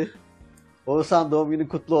geldi. Oğuzhan doğum günü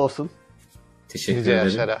kutlu olsun. Teşekkür ederim.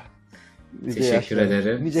 Yaşlara. Teşekkür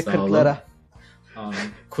ederim. Nice Sağ 40'lara. Amin.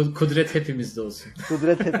 Kudret hepimizde olsun.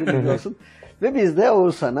 Kudret hepimizde olsun. Ve biz de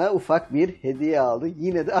Oğuzhan'a ufak bir hediye aldık.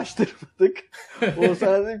 Yine de açtırmadık.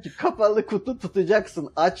 Oğuzhan'a dedim ki kapalı kutu tutacaksın.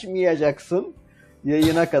 Açmayacaksın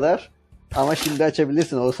yayına kadar. Ama şimdi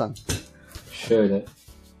açabilirsin Oğuzhan.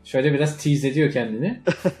 Şöyle biraz tease ediyor kendini.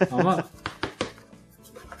 Ama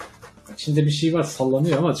içinde bir şey var,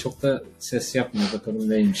 sallanıyor ama çok da ses yapmıyor. Bakalım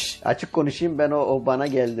neymiş. Açık konuşayım, ben o bana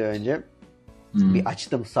geldi önce. Bir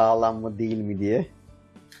açtım sağlam mı değil mi diye.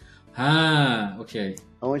 Ha, okey.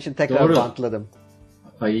 Onun için tekrar Doğru. bantladım.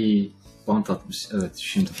 Ay, bant atmış. Evet,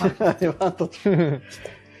 şimdi fark ettim. Bant attım.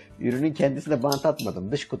 Ürünün kendisine bant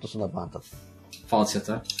atmadım. Dış kutusuna bant attım.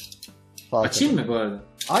 Falçata. Falçata. Açayım mı bu arada?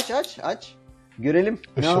 Aç. Görelim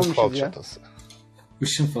ne Işın almışız ya. falçatası.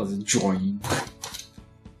 Işın fazla. Join.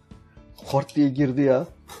 Hort diye girdi ya.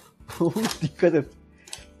 Dikkat et.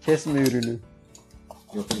 Kesme ürünü.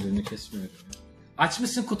 Yok, ürünü kesmiyorum.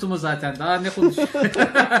 Açmışsın kutumu zaten. Daha ne konuşuyorsun?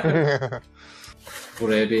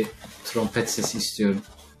 Buraya bir trompet sesi istiyorum.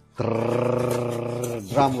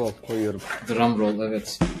 Drum roll koyuyorum. Drum roll,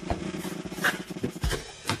 evet.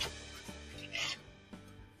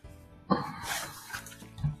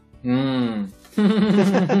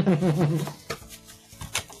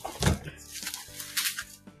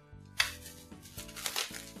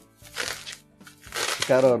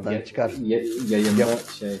 Çıkar oradan çıkar. Yayında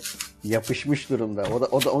Yapışmış durumda.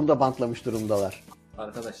 Onu da bantlamış durumdalar.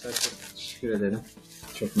 Arkadaşlar çok teşekkür ederim.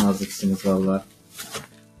 Çok naziksiniz valla.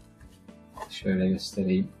 Şöyle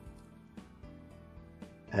göstereyim.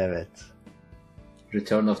 Evet.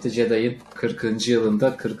 Return of the Jedi'ın 40.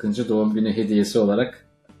 yılında 40. doğum günü hediyesi olarak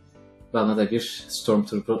bana da bir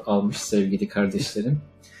Stormtrooper almış sevgili kardeşlerim.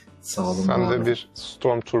 Sağ olun. Sen de bir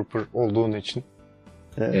Stormtrooper olduğun için.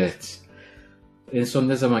 Evet. En son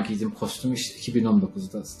ne zaman giydim kostümü? İşte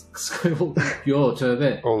 2019'da. Skywalker. Yo,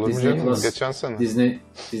 tövbe. Olur mu Disney canım? Plus, Geçen sene.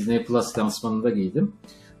 Disney Plus lansmanında giydim.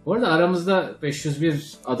 Bu arada aramızda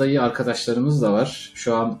 501 adayı arkadaşlarımız da var.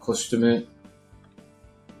 Şu an kostümü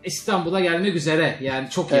İstanbul'a gelmek üzere. Yani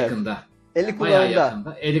çok Evet. yakında. Eli Bayağı kulağında.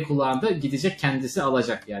 yakında. Eli kulağında, gidecek, kendisi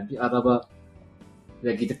alacak yani. Bir araba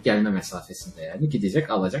ile gidip gelme mesafesinde yani. Gidecek,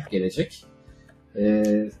 alacak, gelecek.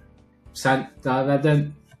 Sen daha evvelden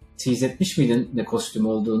tease etmiş miydin ne kostüm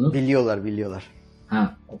olduğunu? Biliyorlar.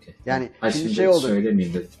 Ha, okey. Yani Ay, şimdi şimdi şey oldu.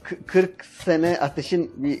 söylemeyeyim dedim. 40 sene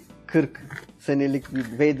Ateş'in bir 40 senelik bir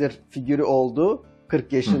Vader figürü oldu.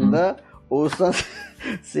 40 yaşında. Hı hı. Oğuzhan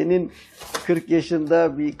senin 40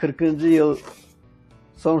 yaşında bir 40. yıl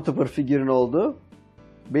Stormtrooper figürün oldu.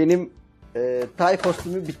 Benim Tay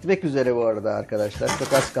kostümü bitmek üzere bu arada arkadaşlar.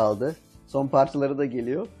 Çok az kaldı. Son parçaları da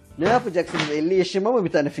geliyor. Ne yapacaksınız? 50 yaşıma mı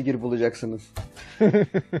bir tane figür bulacaksınız?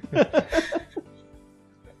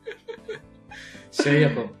 Şey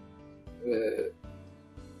yapalım.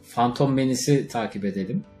 Phantom Menace'i takip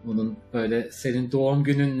edelim. Onun böyle senin doğum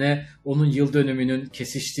gününle onun yıl dönümünün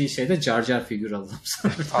kesiştiği şeyde Jar Jar figür alalım.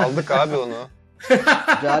 Aldık abi onu.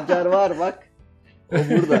 Jar Jar var bak. O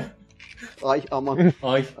burada. Ay aman.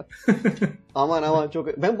 Ay. Aman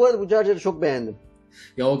çok. Ben bu arada bu Jar Jar'ı çok beğendim.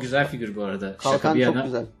 Ya o güzel figür bu arada. Şaka Kalkan bir çok yana.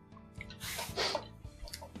 güzel.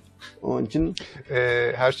 Onun için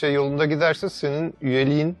Her şey yolunda giderse senin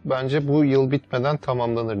üyeliğin bence bu yıl bitmeden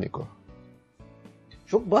tamamlanır Niko.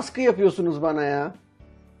 çok baskı yapıyorsunuz bana ya.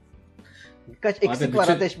 Birkaç eksik Abi var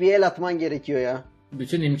bütün- Ateş, bir el atman gerekiyor ya.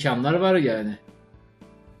 Bütün imkanlar var yani.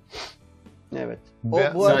 Evet.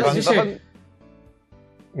 Ben- Bu arada Sadece ben daha şey-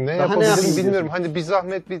 ne ne yapabilirim yapayım bilmiyorum. diyorsun? Hani bir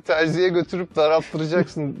zahmet bir terziye götürüp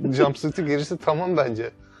daralttıracaksın jumpsuit'i, gerisi tamam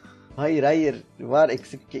bence. hayır var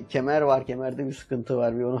eksik kemer var. Kemerde bir sıkıntı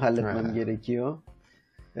var. Bir onu halletmem He. gerekiyor.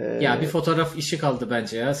 Ya bir fotoğraf işi kaldı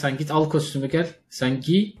bence ya. Sen git al kostümü gel. Sen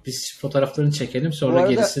giy. Biz fotoğraflarını çekelim. Bu Sonra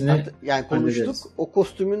arada gerisini yani konuştuk. hallederiz. O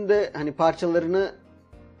kostümün de hani parçalarını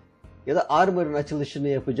ya da armor'ın açılışını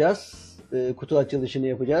yapacağız. Kutu açılışını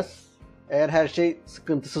yapacağız. Eğer her şey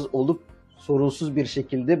sıkıntısız olup sorunsuz bir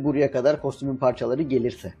şekilde buraya kadar kostümün parçaları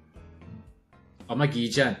gelirse. Ama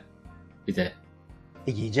giyeceksin. Bir de.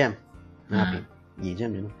 Giyeceğim. Ne Ha. yapayım?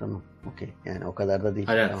 Giyeceğim canım. Tamam. Okey. Yani o kadar da değil.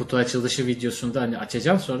 Hayır, Tamam. kutu açılışı videosunda hani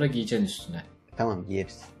açacaksın sonra giyeceksin üstüne. Tamam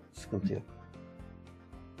giyeriz. Sıkıntı yok.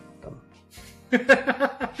 Tamam.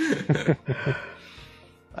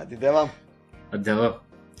 Hadi devam. Hadi devam.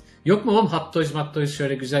 Yok mu oğlum Hot Toys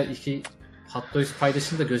şöyle güzel iki Hot Toys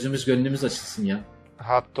paylaşın da gözümüz gönlümüz açılsın ya.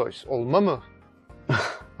 Hot Toys olma mı?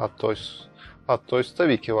 Hot Toys. Hot Toys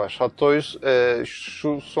tabii ki var. Hot Toys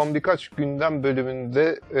şu son birkaç gündem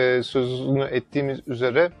bölümünde sözünü ettiğimiz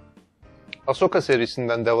üzere Ahsoka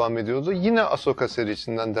serisinden devam ediyordu. Yine Ahsoka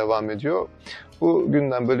serisinden devam ediyor. Bu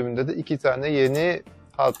gündem bölümünde de 2 tane yeni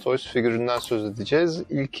Hot Toys figüründen söz edeceğiz.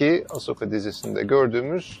 İlki Ahsoka dizisinde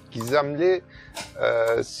gördüğümüz gizemli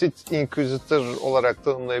Sith Inquisitor olarak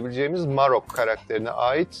tanımlayabileceğimiz Marok karakterine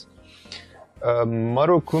ait.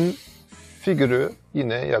 Marok'un figürü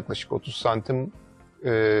yine yaklaşık 30 santim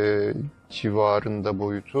civarında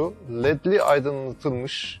boyutu. LED'li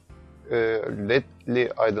aydınlatılmış,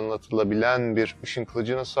 LED'li aydınlatılabilen bir ışın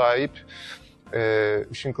kılıcına sahip.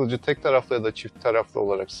 Işın kılıcı tek taraflı ya da çift taraflı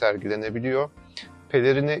olarak sergilenebiliyor.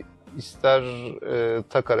 Pelerini ister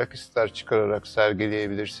takarak ister çıkararak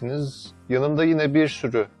sergileyebilirsiniz. Yanında yine bir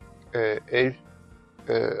sürü el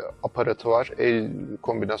aparatı var. El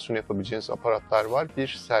kombinasyonu yapabileceğiniz aparatlar var. Bir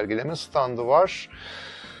sergileme standı var.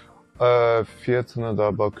 Fiyatına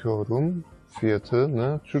da bakıyorum.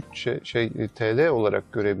 Fiyatını Türkçe TL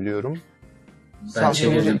olarak görebiliyorum. Ben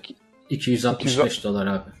çevirdim. 265 dolar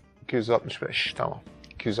abi. 265 tamam.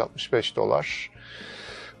 265 dolar.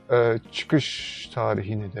 Çıkış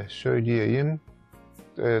tarihini de söyleyeyim.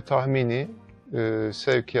 Tahmini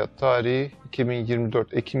sevkiyat tarihi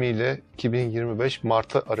 2024 Ekim ile 2025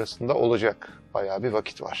 Mart'ı arasında olacak. Bayağı bir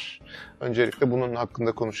vakit var. Öncelikle bunun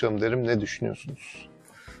hakkında konuşalım derim. Ne düşünüyorsunuz?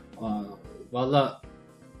 Valla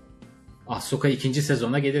Ahsoka 2.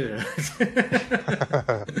 sezona gelir herhalde.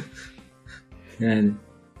 Yani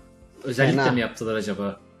özellikle mi yaptılar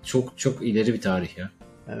acaba? Çok çok ileri bir tarih ya.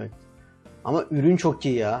 Evet. Ama ürün çok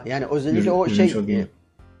iyi ya. Yani özellikle ürün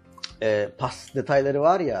pas detayları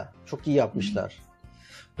var ya, çok iyi yapmışlar.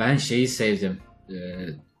 Ben şeyi sevdim.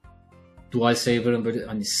 Dual Saber'ın böyle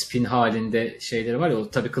hani spin halinde şeyleri var ya, o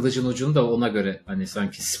tabii kılıcın ucunu da ona göre hani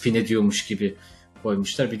sanki spin ediyormuş gibi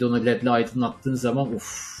koymuşlar. Bir de onu ledle aydınlattığın zaman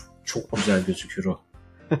çok güzel gözükür o.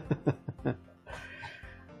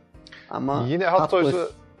 Ama yine Hot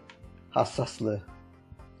Toys'u hassaslığı.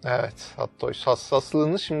 Evet, Hot Toys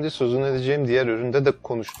hassaslığını şimdi sözünü edeceğim diğer üründe de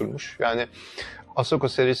konuşturmuş. Yani Ahsoka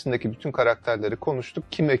serisindeki bütün karakterleri konuştuk.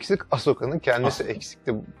 Kim eksik? Ahsoka'nın kendisi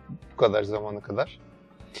eksikti bu kadar zamana kadar.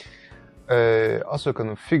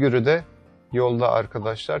 Ahsoka'nın figürü de yolda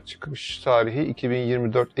arkadaşlar. Çıkış tarihi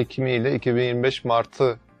 2024 Ekim ile 2025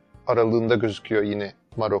 Mart'ı aralığında gözüküyor yine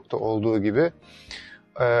Marok'ta olduğu gibi.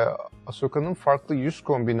 Ahsoka'nın farklı yüz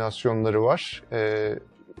kombinasyonları var.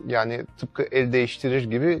 Yani tıpkı el değiştirir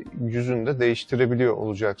gibi yüzünü de değiştirebiliyor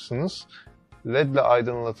olacaksınız. LED'le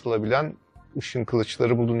aydınlatılabilen ışın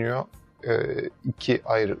kılıçları bulunuyor. 2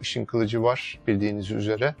 ayrı ışın kılıcı var bildiğiniz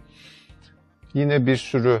üzere. Yine bir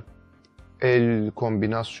sürü el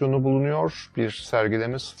kombinasyonu bulunuyor. Bir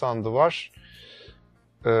sergileme standı var.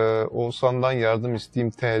 Oğuzhan'dan yardım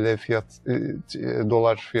isteyeyim TL fiyat,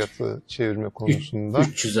 dolar fiyatı çevirme konusunda.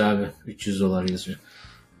 300 abi. 300 dolar yazıyor.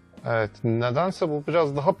 Evet. Nedense bu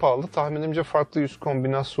biraz daha pahalı. Tahminimce farklı yüz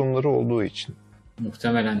kombinasyonları olduğu için.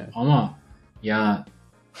 Muhtemelen ama ya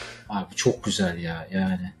abi çok güzel ya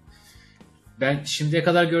yani. Ben şimdiye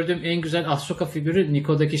kadar gördüğüm en güzel Ahsoka figürü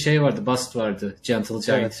Nico'daki şey vardı. Bust vardı. Gentle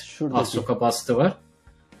Giant. Evet, Ahsoka bust'ı var.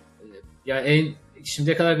 Ya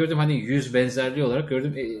şimdiye kadar gördüğüm hani yüz benzerliği olarak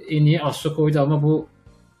gördüğüm en iyi Ahsoka oydu ama bu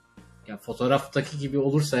ya fotoğraftaki gibi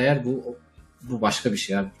olursa eğer bu başka bir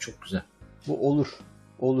şey abi. Çok güzel. Bu olur.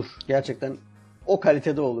 Olur. Gerçekten o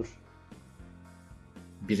kalitede olur.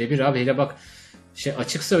 Birebir abi. Hele bak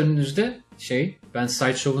açıksa önünüzde ben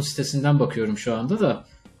Sideshow'un sitesinden bakıyorum şu anda da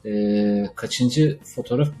kaçıncı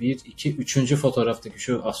fotoğraf? 1, 2, 3. fotoğraftaki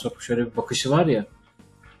şu Ahsoka şöyle bir bakışı var ya.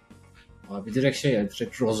 Abi direkt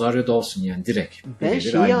direkt Rosario Dawson yani direkt. Ben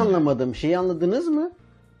şeyi anlamadım. Şeyi anladınız mı?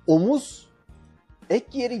 Omuz ek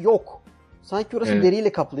yeri yok. Sanki orası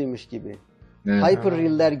deriyle kaplıymış gibi. Evet. Hyper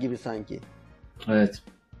Real'ler gibi sanki. Evet.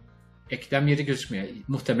 Eklem yeri gözükmüyor.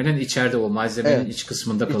 Muhtemelen içeride o malzemenin iç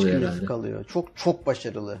kısmında kalıyor herhalde. Kalıyor. Çok çok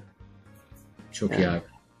başarılı. Çok iyi abi.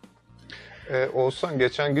 Oğuzhan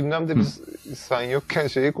geçen gündemde biz sen yokken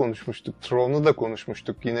şeyi konuşmuştuk. Tron'u da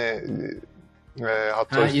konuşmuştuk. Yine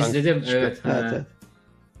hatta izledim. Evet.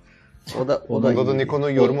 Onda da Nikon'un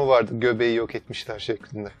yorumu vardı. Göbeği yok etmişler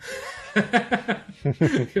şeklinde.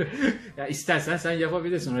 Ya istersen sen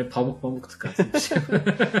yapabilirsin. Oraya pamuk tıkarsın.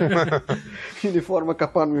 Üniforma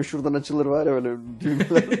kapanmıyor. Şuradan açılır var ya öyle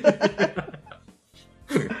düğmeler.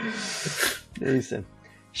 Neyse.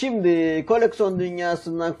 Şimdi koleksiyon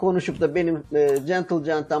dünyasından konuşup da benim Gentle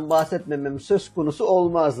Giant'tan bahsetmemem söz konusu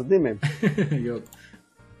olmazdı değil mi? Yok.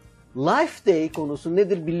 Life Day konusu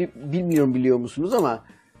nedir bilmiyorum, biliyor musunuz ama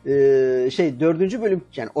 4. bölüm,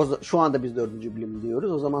 yani şu anda biz 4. bölüm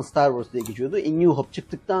diyoruz. O zaman Star Wars diye geçiyordu. A New Hope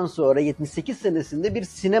çıktıktan sonra 78 senesinde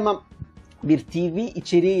bir TV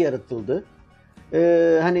içeriği yaratıldı.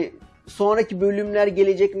 Hani sonraki bölümler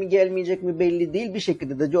gelecek mi gelmeyecek mi belli değil. Bir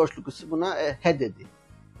şekilde de George Lucas buna he dedi.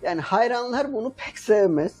 Yani hayranlar bunu pek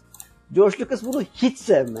sevmez. George Lucas bunu hiç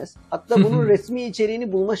sevmez. Hatta bunun resmi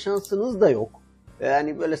içeriğini bulma şansınız da yok.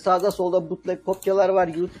 Yani böyle sağda solda bootleg kopyalar var.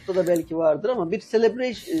 YouTube'da da belki vardır ama bir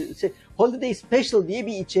Holiday Special diye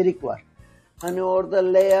bir içerik var. Hani orada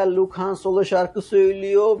Leia, Luke, Han Solo şarkı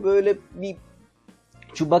söylüyor. Böyle bir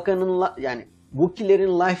Chewbacca'nın yani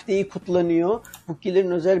Wookiee'lerin Life Day'i kutlanıyor.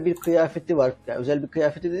 Wookiee'lerin özel bir kıyafeti var. Yani özel bir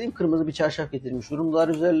kıyafeti dediğim kırmızı bir çarşaf getirmiş durumlar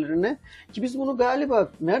üzerlerine. Ki biz bunu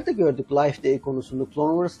galiba nerede gördük Life Day konusunda?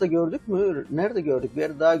 Clone Wars'ta gördük mü? Nerede gördük? Bir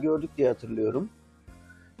yerde daha gördük diye hatırlıyorum.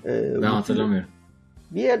 Ben hatırlamıyorum.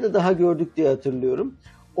 Bir yerde daha gördük diye hatırlıyorum.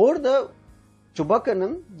 Orada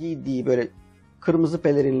Chewbacca'nın giydiği böyle kırmızı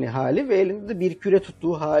pelerinli hali ve elinde de bir küre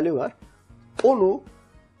tuttuğu hali var. Onu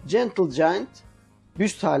Gentle Giant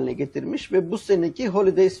büst haline getirmiş ve bu seneki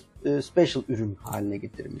Holiday Special ürün haline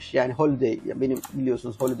getirmiş. Yani Holiday, benim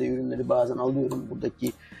biliyorsunuz Holiday ürünleri bazen alıyorum.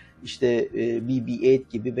 Buradaki işte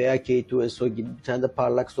BB-8 gibi veya K2SO gibi bir tane de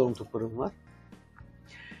parlak Stormtrooper'ım var.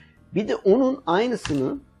 Bir de onun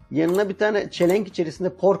aynısını yanına bir tane çelenk içerisinde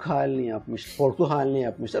pork halini yapmış. Porklu halini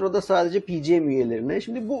yapmışlar. O da sadece PGM üyelerine.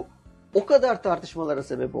 Şimdi bu o kadar tartışmalara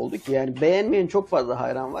sebep oldu ki yani beğenmeyen çok fazla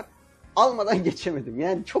hayran var. Almadan geçemedim.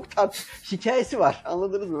 Yani çok hikayesi var.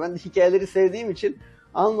 Anladınız mı? Ben de hikayeleri sevdiğim için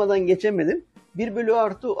almadan geçemedim.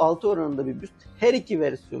 1/6 oranında bir büst. Her iki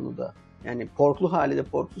versiyonu da yani porklu hali de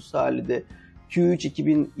porksuz hali de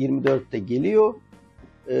Q3 2024'te geliyor.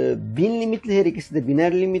 1000 limitli, her ikisi de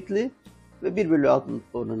 1000'er limitli ve 1/6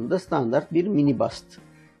 oranında standart bir mini bust.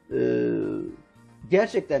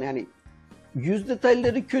 Gerçekten yani yüz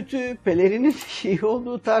detayları kötü, pelerinin iyi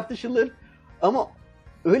olduğu tartışılır ama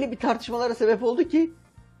öyle bir tartışmalara sebep oldu ki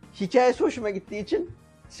hikayesi hoşuma gittiği için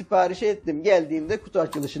sipariş ettim. Geldiğimde kutu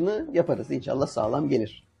açılışını yaparız. İnşallah sağlam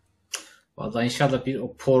gelir. Vallahi inşallah bir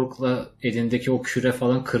o porkla elindeki o küre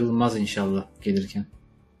falan kırılmaz inşallah gelirken.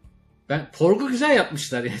 Ben porku güzel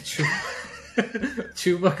yapmışlar ya.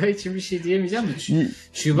 Chewbacca için bir şey diyemeyeceğim de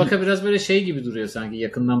Chewbacca biraz böyle şey gibi duruyor sanki.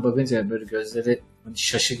 Yakından bakınca böyle gözleri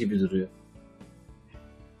şaşı gibi duruyor.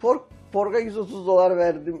 Pork'a $130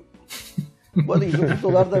 verdim. Bu arada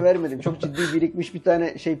 $130 da vermedim. Çok ciddi birikmiş bir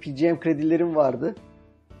tane PGM kredilerim vardı.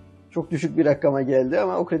 Çok düşük bir rakama geldi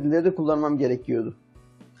ama o kredileri de kullanmam gerekiyordu.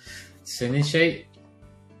 Senin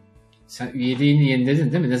sen üyeliğini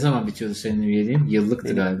yeniledin değil mi? Ne zaman bitiyordu senin üyeliğin?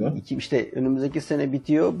 Yıllıktı galiba. İşte önümüzdeki sene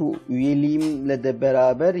bitiyor. Bu üyeliğimle de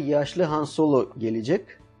beraber yaşlı Han Solo gelecek.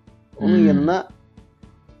 Onun yanına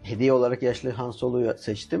hediye olarak yaşlı Han Solo'yu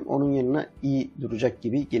seçtim. Onun yanına iyi duracak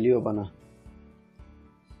gibi geliyor bana.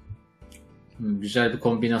 Güzel bir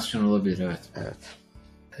kombinasyon olabilir, evet.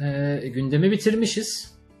 Evet. Gündemi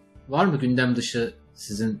bitirmişiz. Var mı gündem dışı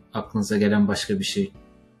sizin aklınıza gelen başka bir şey?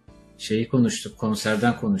 Şeyi konuştuk,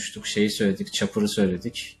 konserden konuştuk, şeyi söyledik, Chopper'ı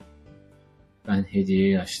söyledik. Ben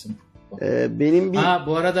hediyeyi açtım. Benim bir...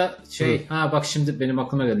 Bu arada bak şimdi benim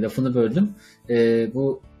aklıma geldi, lafını böldüm.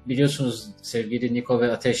 Bu biliyorsunuz sevgili Niko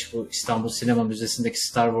ve Ateş bu İstanbul Sinema Müzesi'ndeki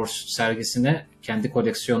Star Wars sergisine kendi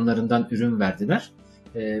koleksiyonlarından ürün verdiler.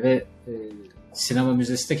 Ve sinema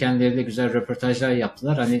müzesi de kendileriyle güzel röportajlar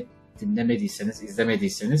yaptılar. Hani dinlemediyseniz,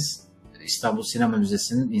 izlemediyseniz İstanbul Sinema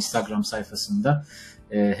Müzesi'nin Instagram sayfasında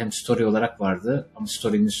hem story olarak vardı ama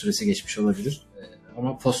story'nin süresi geçmiş olabilir.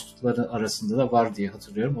 Ama postları arasında da var diye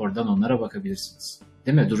hatırlıyorum. Oradan onlara bakabilirsiniz.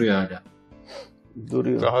 Değil mi? Duruyor hala.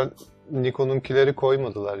 Duruyor. Daha Nikon'unkileri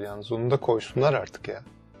koymadılar yalnız. Onu da koysunlar artık ya.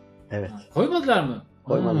 Evet. Koymadılar mı?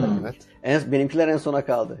 Koymadılar. Evet. Benimkiler en sona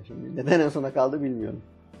kaldı. Şimdi neden en sona kaldı bilmiyorum.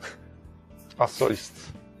 Astrolist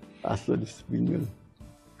Bilmiyorum.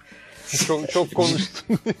 Çok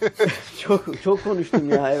konuştum. çok konuştum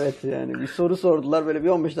ya, evet yani. Bir soru sordular, böyle bir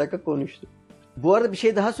 15 dakika konuştum. Bu arada bir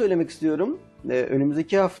şey daha söylemek istiyorum.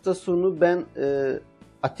 Önümüzdeki hafta sonu ben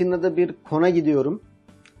Atina'da bir kona gidiyorum.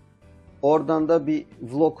 Oradan da bir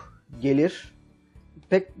vlog gelir.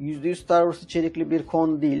 Pek %100 Star Wars içerikli bir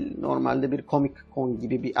kon değil. Normalde bir Comic Con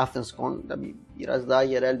gibi bir Athens Con. Biraz daha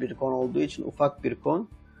yerel bir kon olduğu için ufak bir kon.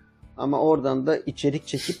 Ama oradan da içerik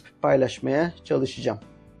çekip paylaşmaya çalışacağım.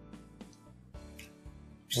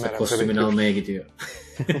 İşte kostümünü almaya gidiyor.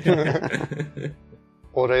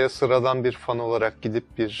 Oraya sıradan bir fan olarak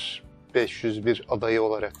gidip bir 501 adayı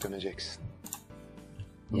olarak döneceksin.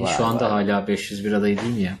 Şu anda hala 501 adayı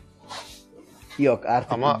değil mi ya? Yok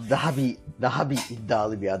artık ama daha bir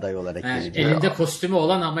iddialı bir aday olarak gelecek. Elinde kostümü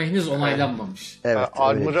olan ama henüz onaylanmamış. Evet.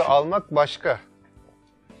 Armor'ı almak başka.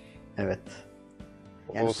 Evet.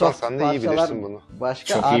 Yani olsa sen de iyi bilirsin bunu.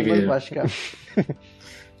 Başka, çok iyi bilirim. Başka.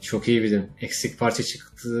 Çok iyi bilirim. Eksik parça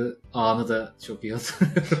çıktığı anı da çok iyi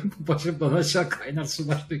hatırlıyorum. Başımdan aşağı kaynar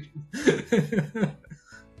sular döküldü.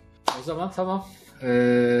 O zaman tamam.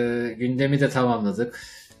 Gündemi de tamamladık.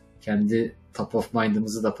 kendi top of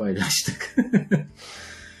mind'ımızı da paylaştık.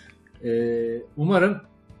 Umarım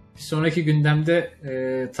bir sonraki gündemde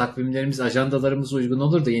takvimlerimiz, ajandalarımız uygun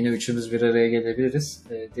olur da yine üçümüz bir araya gelebiliriz.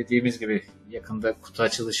 Dediğimiz gibi yakında kutu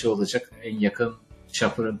açılışı olacak. En yakın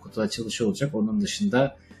Chopper'ın kutu açılışı olacak. Onun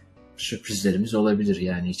dışında sürprizlerimiz olabilir,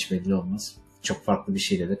 yani hiç belli olmaz. Çok farklı bir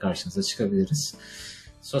şeyle de karşınıza çıkabiliriz.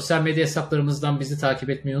 Sosyal medya hesaplarımızdan bizi takip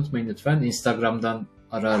etmeyi unutmayın lütfen. Instagram'dan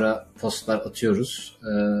ara ara postlar atıyoruz.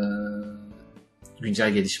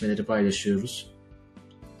 Güncel gelişmeleri paylaşıyoruz.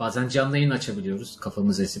 Bazen canlı yayın açabiliyoruz.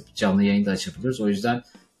 Kafamız esip canlı yayın da açabiliyoruz. O yüzden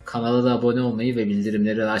kanala da abone olmayı ve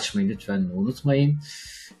bildirimleri açmayı lütfen unutmayın.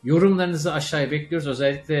 Yorumlarınızı aşağıya bekliyoruz.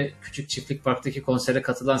 Özellikle Küçük Çiftlik Park'taki konsere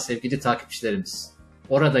katılan sevgili takipçilerimiz.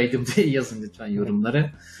 Oradaydım diye yazın lütfen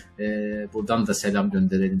yorumları. Buradan da selam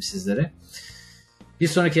gönderelim sizlere. Bir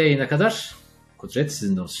sonraki yayına kadar kudret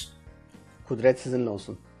sizinle olsun. Kudret sizinle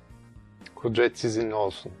olsun. Kudret sizinle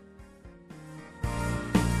olsun.